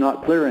volume. It's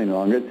not clear any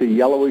longer. It's a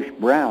yellowish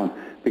brown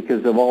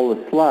because of all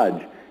the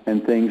sludge,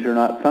 and things are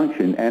not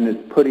functioning, and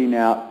it's putting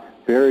out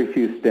very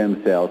few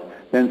stem cells.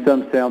 Then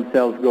some stem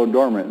cells go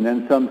dormant, and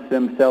then some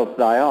stem cells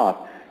die off.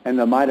 And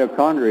the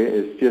mitochondria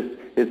is just,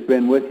 it's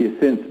been with you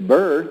since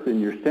birth in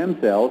your stem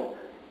cells,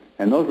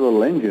 and those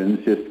little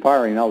engines just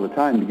firing all the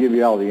time to give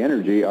you all the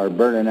energy are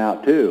burning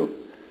out too.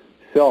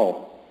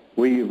 So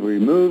we've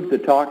removed the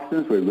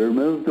toxins, we've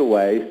removed the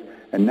waste,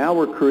 and now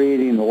we're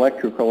creating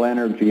electrical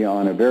energy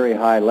on a very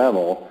high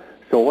level.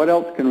 So what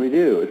else can we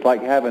do? It's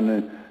like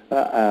having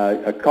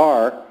a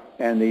car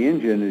and the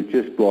engine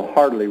just will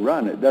hardly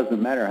run. It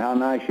doesn't matter how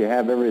nice you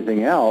have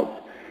everything else.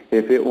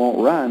 If it won't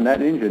run,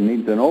 that engine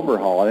needs an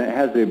overhaul, and it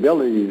has the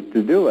ability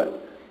to do it.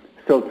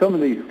 So some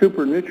of these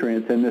super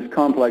nutrients in this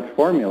complex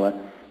formula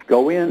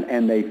go in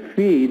and they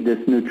feed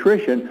this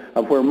nutrition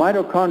of where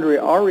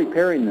mitochondria are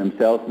repairing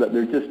themselves, but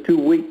they're just too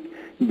weak,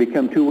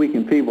 become too weak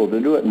and feeble to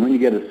do it. And when you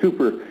get a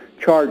super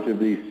charge of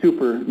these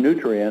super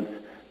nutrients,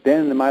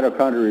 then the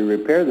mitochondria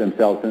repair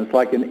themselves, and it's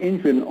like an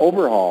engine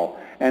overhaul,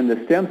 and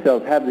the stem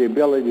cells have the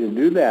ability to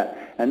do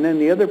that. And then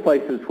the other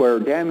places where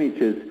damage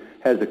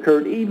has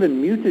occurred,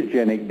 even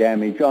mutagenic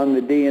damage on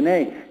the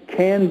DNA,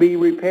 can be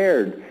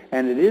repaired,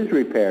 and it is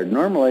repaired.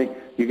 Normally,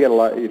 you get a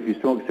lot, if you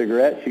smoke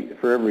cigarettes,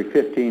 for every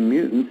 15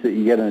 mutants that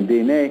you get on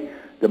DNA,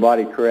 the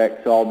body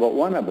corrects all but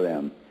one of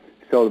them.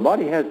 So the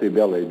body has the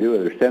ability to do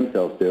it, or stem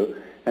cells do,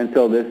 and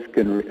so this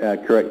can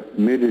correct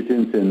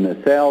mutagens in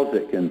the cells.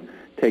 It can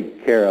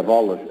take care of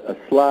all the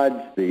sludge,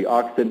 the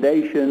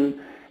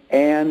oxidation,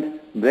 and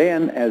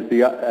then as the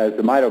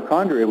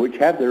mitochondria, which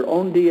have their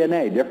own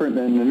DNA, different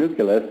than the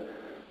nucleus,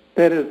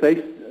 that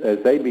as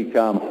they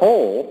become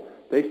whole,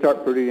 they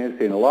start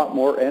producing a lot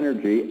more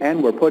energy,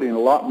 and we're putting a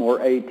lot more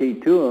AT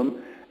to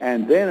them.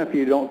 And then if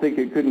you don't think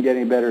it couldn't get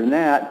any better than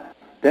that,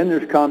 then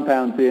there's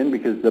compounds in,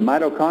 because the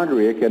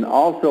mitochondria can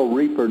also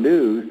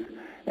reproduce,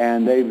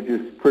 and they've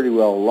just pretty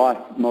well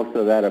lost most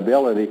of that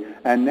ability.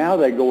 And now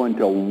they go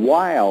into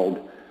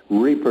wild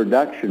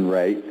reproduction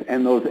rates,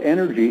 and those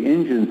energy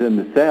engines in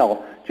the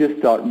cell just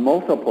start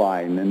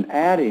multiplying and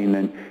adding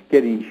and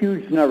getting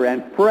huge number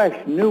and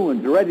fresh new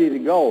ones ready to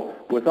go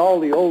with all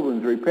the old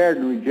ones repaired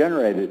and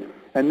regenerated.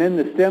 And then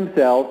the stem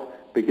cells,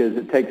 because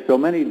it takes so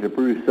many to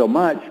produce so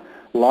much,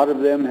 a lot of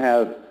them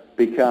have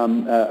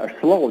become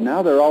slow.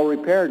 Now they're all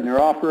repaired and they're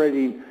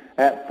operating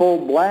at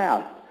full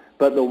blast.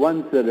 But the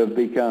ones that have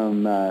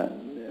become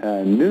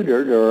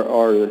neutered,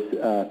 or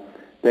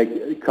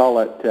they call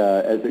it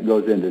as it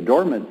goes into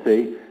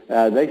dormancy,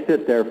 they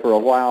sit there for a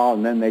while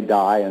and then they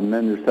die, and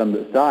then there's some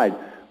that died.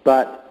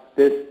 But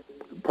this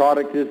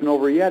product isn't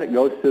over yet. It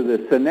goes to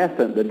the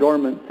senescent, the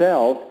dormant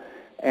cells,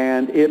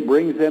 and it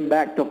brings them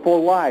back to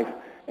full life.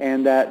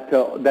 And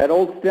that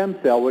old stem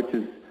cell, which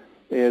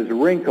is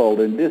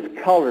wrinkled and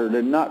discolored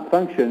and not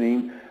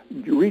functioning,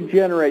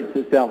 regenerates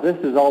itself. This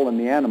is all in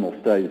the animal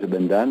studies have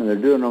been done, and they're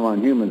doing them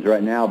on humans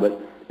right now,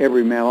 but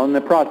every mammal, and the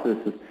process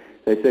is,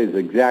 they say, is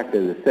exactly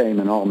the same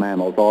in all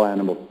mammals, all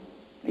animals,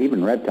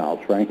 even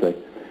reptiles, frankly.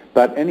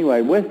 But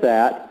anyway, with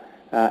that,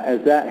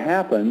 as that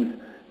happens,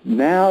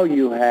 now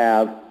you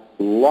have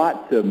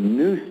lots of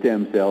new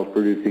stem cells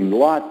producing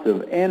lots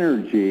of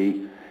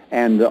energy,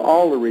 and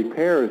all the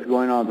repair is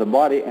going on in the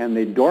body, and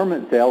the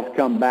dormant cells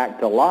come back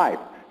to life.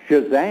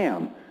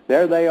 Shazam!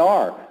 There they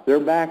are.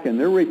 They're back and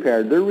they're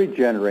repaired. They're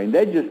regenerating.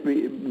 They'd just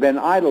been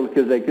idle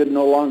because they could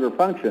no longer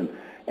function.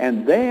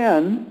 And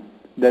then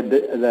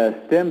the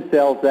stem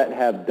cells that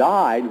have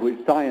died, which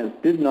science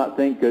did not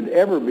think could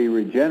ever be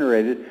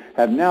regenerated,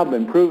 have now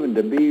been proven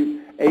to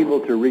be able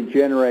to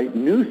regenerate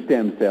new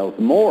stem cells,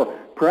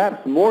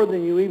 perhaps more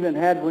than you even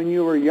had when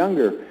you were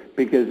younger,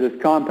 because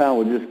this compound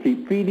will just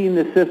keep feeding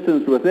the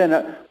systems within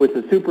it with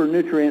the super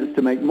nutrients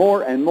to make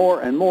more and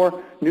more and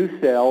more new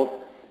cells.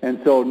 And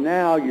so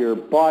now your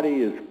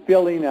body is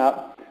filling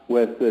up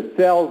with the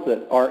cells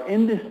that are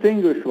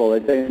indistinguishable,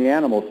 they say in the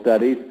animal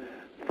studies,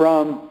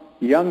 from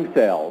young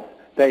cells.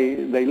 They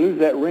lose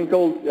that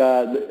wrinkled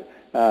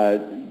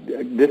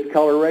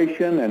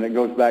discoloration, and it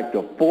goes back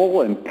to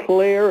full and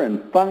clear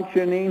and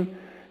functioning,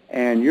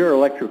 and your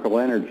electrical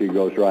energy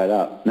goes right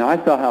up. Now, I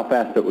saw how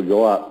fast it would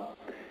go up,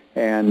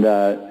 and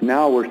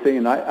now we're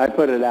seeing, I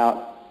put it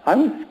out, I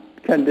was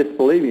kind of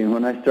disbelieving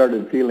when I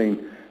started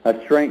feeling a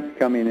strength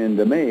coming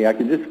into me. I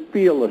could just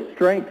feel the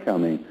strength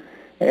coming,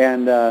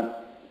 and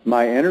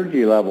my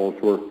energy levels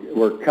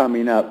were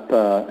coming up,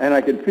 and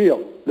I could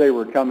feel they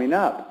were coming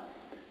up.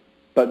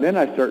 But then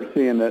I start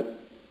seeing it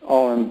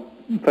all on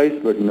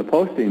Facebook and the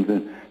postings,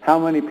 and how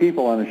many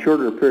people in a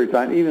shorter period of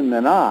time, even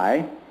than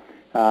I,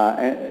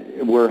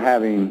 were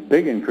having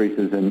big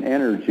increases in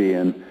energy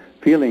and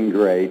feeling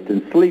great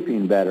and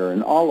sleeping better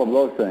and all of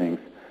those things.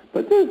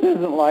 But this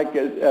isn't like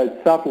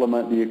a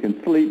supplement that you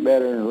can sleep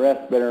better and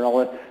rest better and all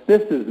that.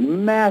 This is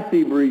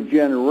massive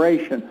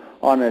regeneration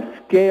on a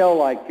scale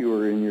like you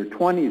were in your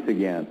 20s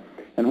again.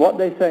 And what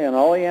they say on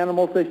all the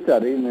animals they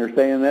study, and they're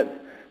saying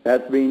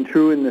that's being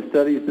true in the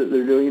studies that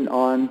they're doing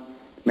on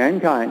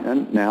mankind,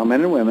 and now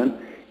men and women,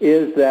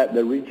 is that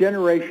the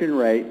regeneration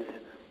rates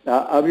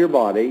of your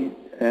body,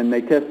 and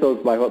they test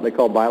those by what they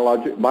call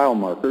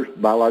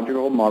biomarkers,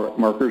 biological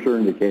markers or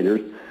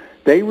indicators,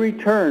 they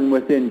return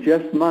within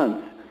just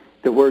months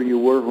to where you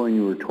were when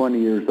you were 20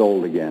 years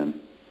old again,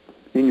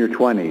 in your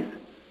 20s.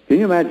 Can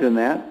you imagine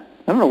that?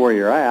 I don't know where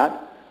you're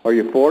at. Are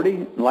you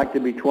 40, like to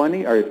be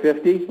 20? Are you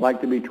 50,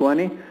 like to be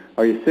 20?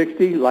 Are you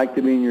 60, like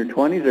to be in your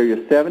 20s? Are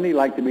you 70,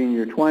 like to be in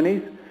your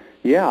 20s?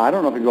 Yeah, I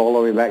don't know if you go all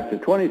the way back to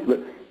 20s, but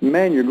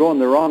man, you're going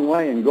the wrong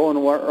way and going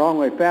the wrong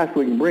way fast.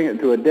 We can bring it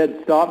to a dead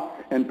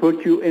stop and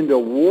put you into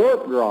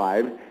warp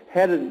drive,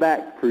 headed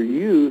back for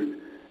youth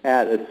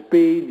at a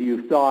speed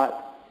you thought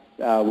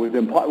was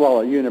impossible.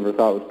 Well, you never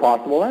thought it was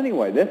possible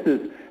anyway. This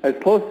is as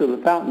close to the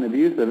fountain of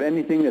youth of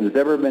anything that has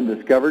ever been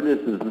discovered. This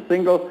is the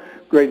single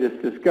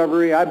greatest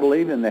discovery, I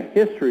believe, in the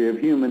history of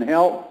human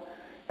health.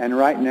 And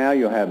right now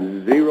you have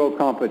zero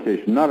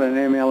competition. Not an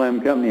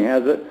MLM company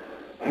has it.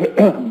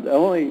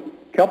 Only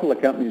a couple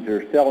of companies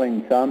are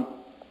selling some,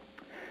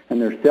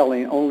 and they're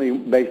selling only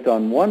based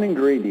on one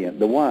ingredient,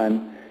 the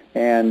one,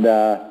 and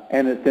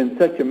it's in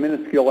such a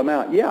minuscule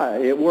amount. Yeah,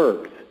 it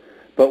works.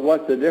 But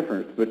what's the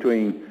difference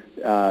between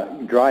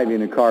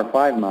driving a car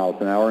 5 miles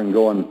an hour and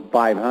going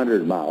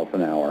 500 miles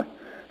an hour?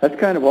 That's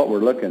kind of what we're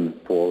looking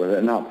for with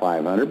it. Not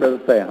 500, but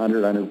let's say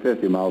 100,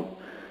 150 miles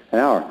an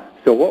hour.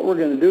 So what we're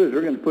going to do is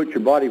we're going to put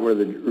your body where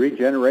the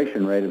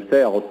regeneration rate of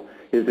cells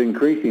is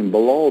increasing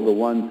below the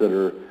ones that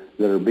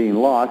are being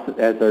lost.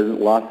 As they're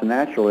lost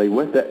naturally,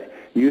 with it,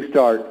 you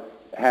start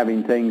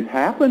having things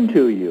happen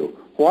to you.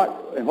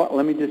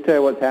 let me just tell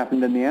you what's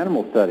happened in the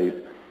animal studies.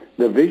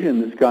 The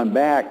vision that's gone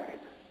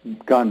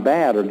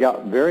bad or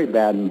got very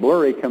bad and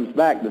blurry comes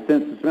back. The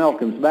sense of smell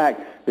comes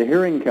back. The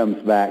hearing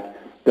comes back.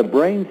 The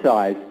brain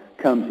size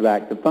comes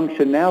back. The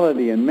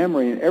functionality and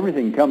memory and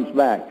everything comes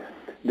back.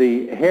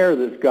 The hair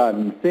that's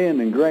gotten thin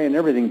and gray and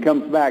everything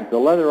comes back. The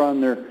leather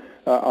on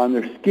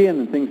their skin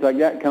and things like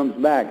that comes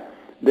back.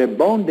 The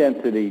bone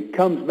density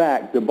comes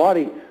back. The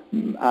body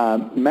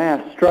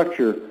mass,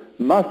 structure,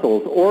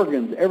 muscles,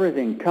 organs,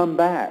 everything come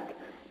back.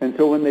 And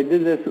so when they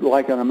did this,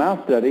 like on a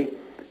mouse study,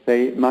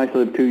 mice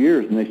lived 2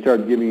 years, and they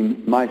started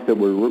giving mice that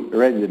were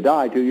ready to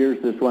die 2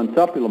 years this one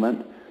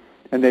supplement,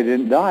 and they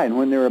didn't die. And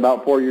when they were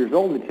about 4 years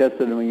old, they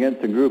tested them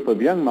against a group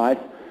of young mice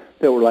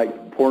that were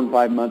like 4 and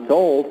 5 months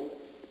old,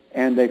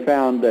 and they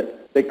found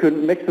that they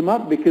couldn't mix them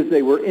up because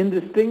they were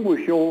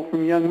indistinguishable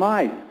from young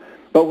mice.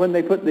 But when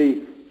they put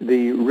the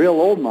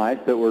real old mice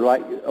that were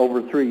like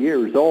over 3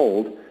 years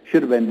old,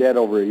 should have been dead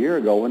over a year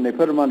ago, when they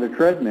put them on the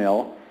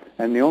treadmill,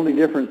 and the only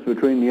difference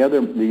between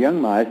the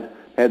young mice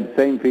had the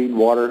same feed,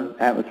 water,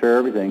 atmosphere,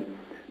 everything,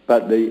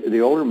 but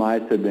the older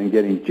mice had been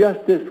getting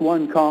just this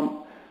one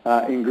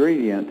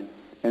ingredient.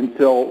 And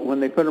so when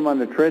they put them on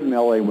the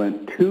treadmill, they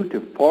went 2 to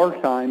 4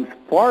 times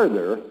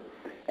farther,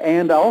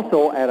 and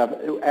also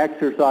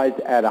exercised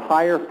at a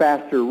higher,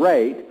 faster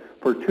rate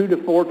for 2 to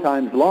 4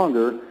 times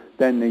longer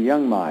than the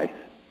young mice.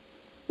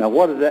 Now,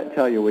 what does that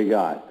tell you we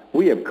got?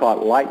 We have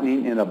caught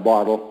lightning in a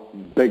bottle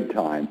big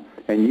time,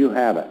 and you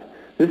have it.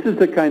 This is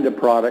the kind of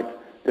product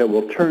that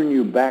will turn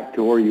you back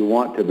to where you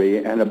want to be,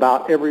 and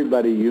about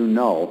everybody you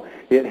know,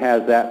 it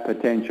has that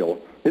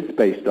potential. It's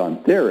based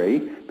on theory,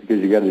 because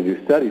you got to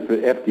do studies,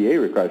 but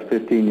FDA requires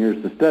 15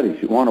 years of studies.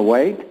 You want to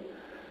wait,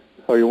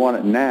 or you want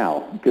it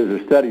now? Because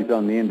there's studies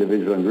on the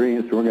individual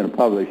ingredients, and we're going to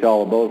publish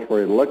all of those for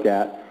you to look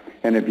at,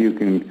 and if you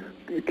can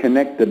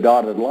connect the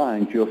dotted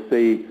lines, you'll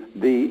see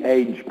the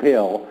age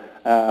pill,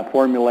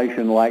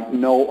 formulation like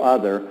no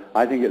other.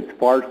 I think it's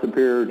far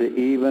superior to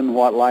even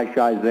what Lai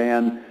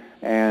Shizhen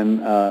and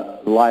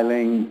Lai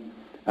Ling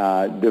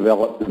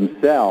developed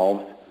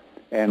themselves,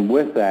 and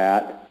with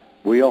that,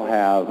 we'll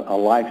have a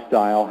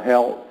lifestyle,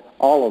 health,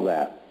 all of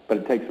that. But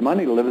it takes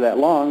money to live that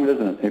long,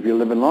 doesn't it? If you're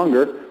living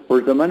longer,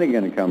 where's the money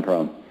going to come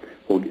from?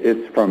 Well,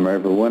 it's from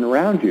everyone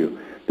around you.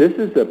 This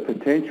is a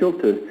potential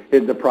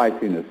the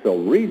pricing is so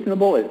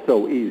reasonable, it's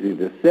so easy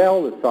to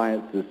sell, the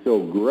science is so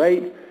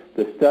great,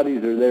 the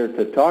studies are there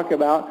to talk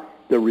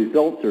about, the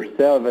results are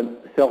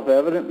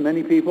self-evident.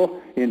 Many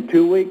people in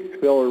 2 weeks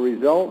feel the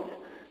results.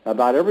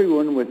 About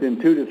everyone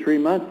within 2 to 3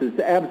 months. It's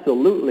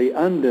absolutely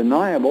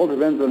undeniable.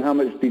 Depends on how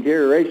much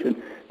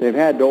deterioration they've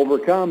had to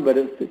overcome, but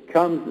it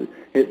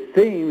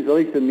seems, at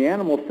least in the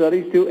animal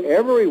studies, to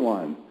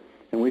everyone.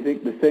 And we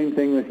think the same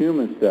thing with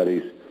human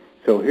studies.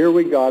 So here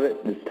we got it.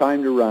 It's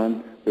time to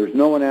run. There's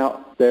no one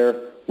out there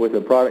with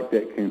a product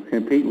that can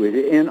compete with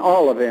it in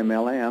all of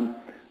MLM,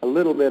 a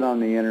little bit on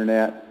the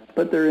internet,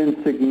 but they're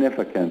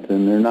insignificant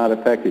and they're not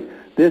effective.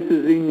 This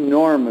is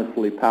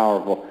enormously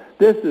powerful.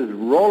 This is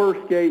roller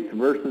skates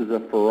versus a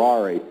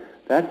Ferrari.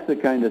 That's the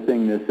kind of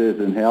thing this is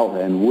in health,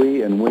 and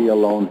we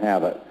alone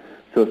have it.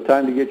 So it's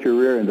time to get your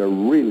rear into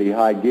really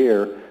high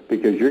gear,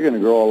 because you're going to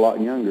grow a lot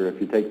younger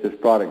if you take this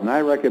product. And I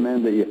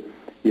recommend that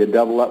you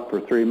double up for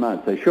 3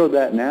 months. They showed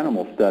that in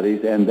animal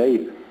studies, and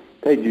they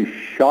just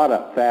shot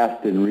up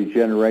fast in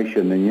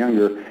regeneration and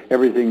younger,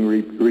 everything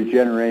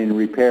regenerating,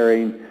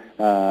 repairing,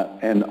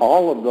 and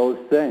all of those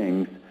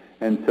things.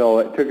 And so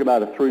it took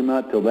about a 3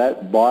 months till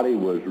that body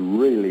was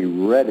really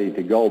ready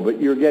to go. But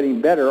you're getting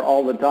better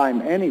all the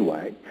time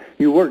anyway.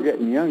 You were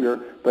getting younger,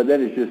 but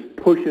then it's just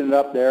pushing it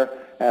up there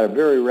at a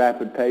very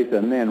rapid pace,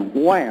 and then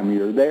wham,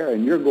 you're there,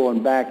 and you're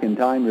going back in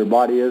time, your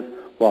body is,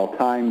 while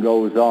time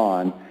goes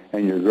on,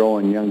 and you're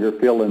growing younger,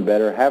 feeling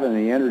better, having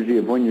the energy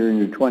of when you're in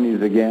your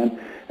 20s again,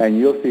 and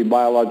you'll see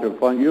biological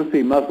function, you'll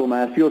see muscle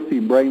mass, you'll see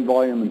brain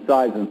volume and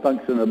size and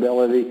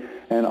functionability,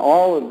 and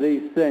all of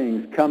these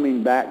things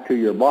coming back to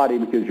your body,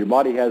 because your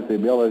body has the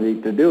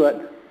ability to do it.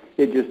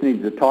 It just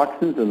needs the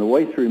toxins and the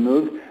waste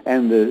removed,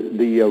 and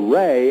the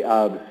array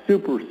of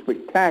super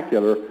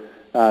spectacular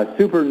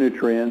super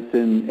nutrients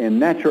in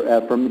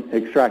natural from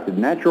extracted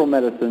natural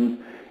medicines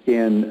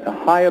in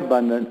high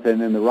abundance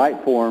and in the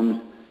right forms,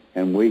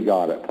 and we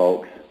got it,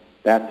 folks.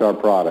 That's our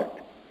product.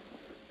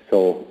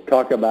 So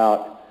talk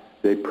about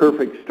the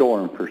perfect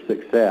storm for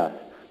success,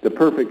 the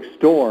perfect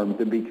storm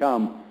to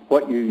become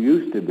what you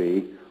used to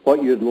be,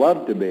 what you'd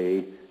love to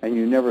be, and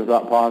you never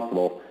thought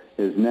possible,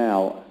 is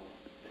now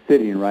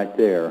sitting right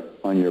there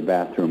on your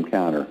bathroom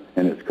counter,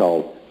 and it's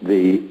called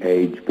the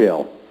Age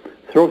Pill.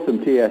 Throw some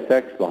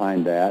TSX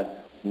behind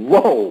that.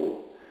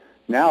 Whoa!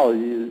 Now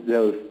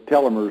those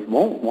telomeres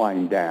won't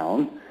wind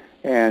down,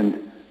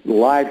 and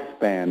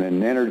lifespan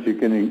and energy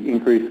can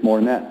increase more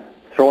than that.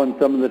 Throw in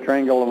some of the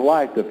triangle of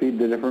life to feed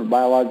the different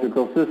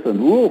biological systems.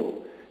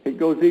 Whoa! It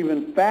goes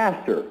even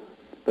faster.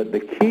 But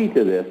the key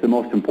to this, the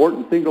most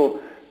important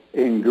single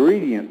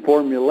ingredient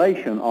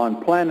formulation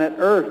on planet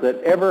Earth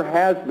that ever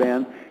has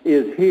been,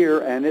 is here,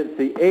 and it's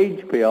the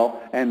Age Pill,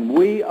 and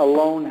we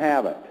alone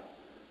have it.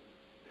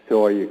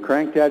 So are you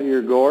cranked out of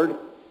your gourd?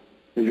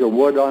 Is your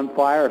wood on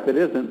fire? If it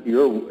isn't,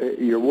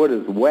 your wood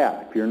is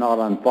wet if you're not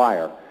on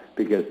fire,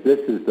 because this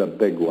is the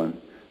big one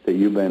that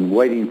you've been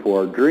waiting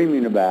for,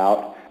 dreaming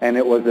about, and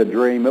it was a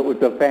dream, it was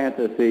a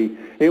fantasy,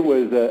 it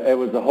was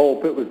a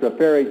hope, it was a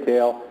fairy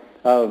tale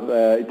of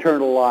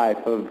eternal life,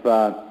 of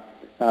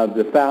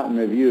the fountain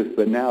of youth,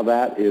 but now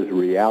that is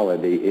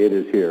reality. It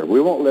is here.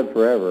 We won't live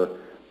forever,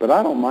 but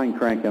I don't mind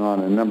cranking on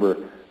another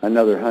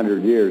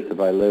 100 years if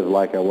I live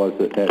like I was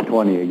at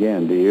 20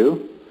 again. Do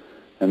you?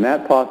 And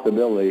that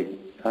possibility,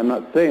 I'm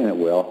not saying it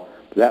will,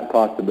 but that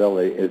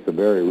possibility is a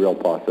very real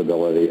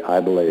possibility, I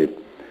believe.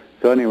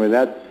 So anyway,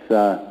 that's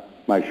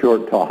my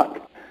short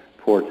talk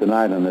for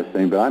tonight on this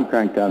thing, but I'm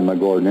cranked out of my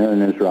gourd, and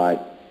Aaron is right.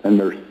 I've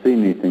never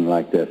seen anything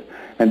like this.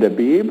 And to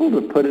be able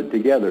to put it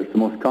together, it's the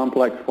most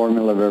complex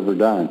formula I've ever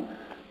done.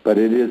 But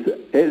it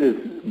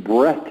is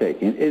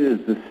breathtaking. It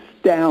is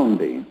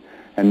astounding.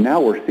 And now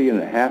we're seeing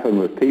it happen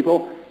with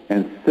people,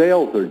 and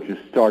sales are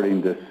just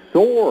starting to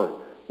soar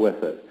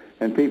with it.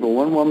 And people,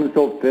 one woman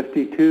sold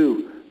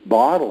 52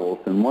 bottles,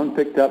 and one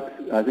picked up,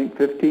 I think,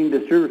 15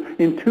 distributors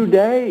in 2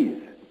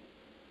 days.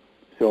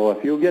 So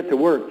if you'll get to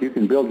work, you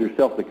can build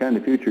yourself the kind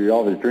of future you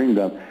always dreamed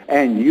of,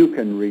 and you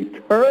can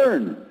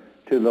return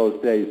to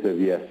those days of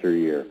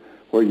yesteryear,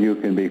 where you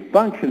can be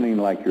functioning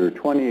like you're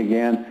 20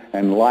 again,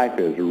 and life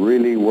is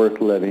really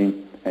worth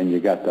living, and you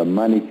got the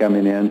money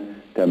coming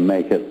in to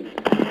make it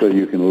so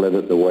you can live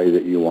it the way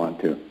that you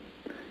want to.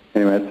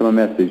 Anyway, that's my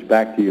message.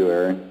 Back to you,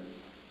 Aaron.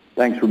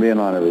 Thanks for being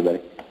on,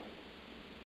 everybody.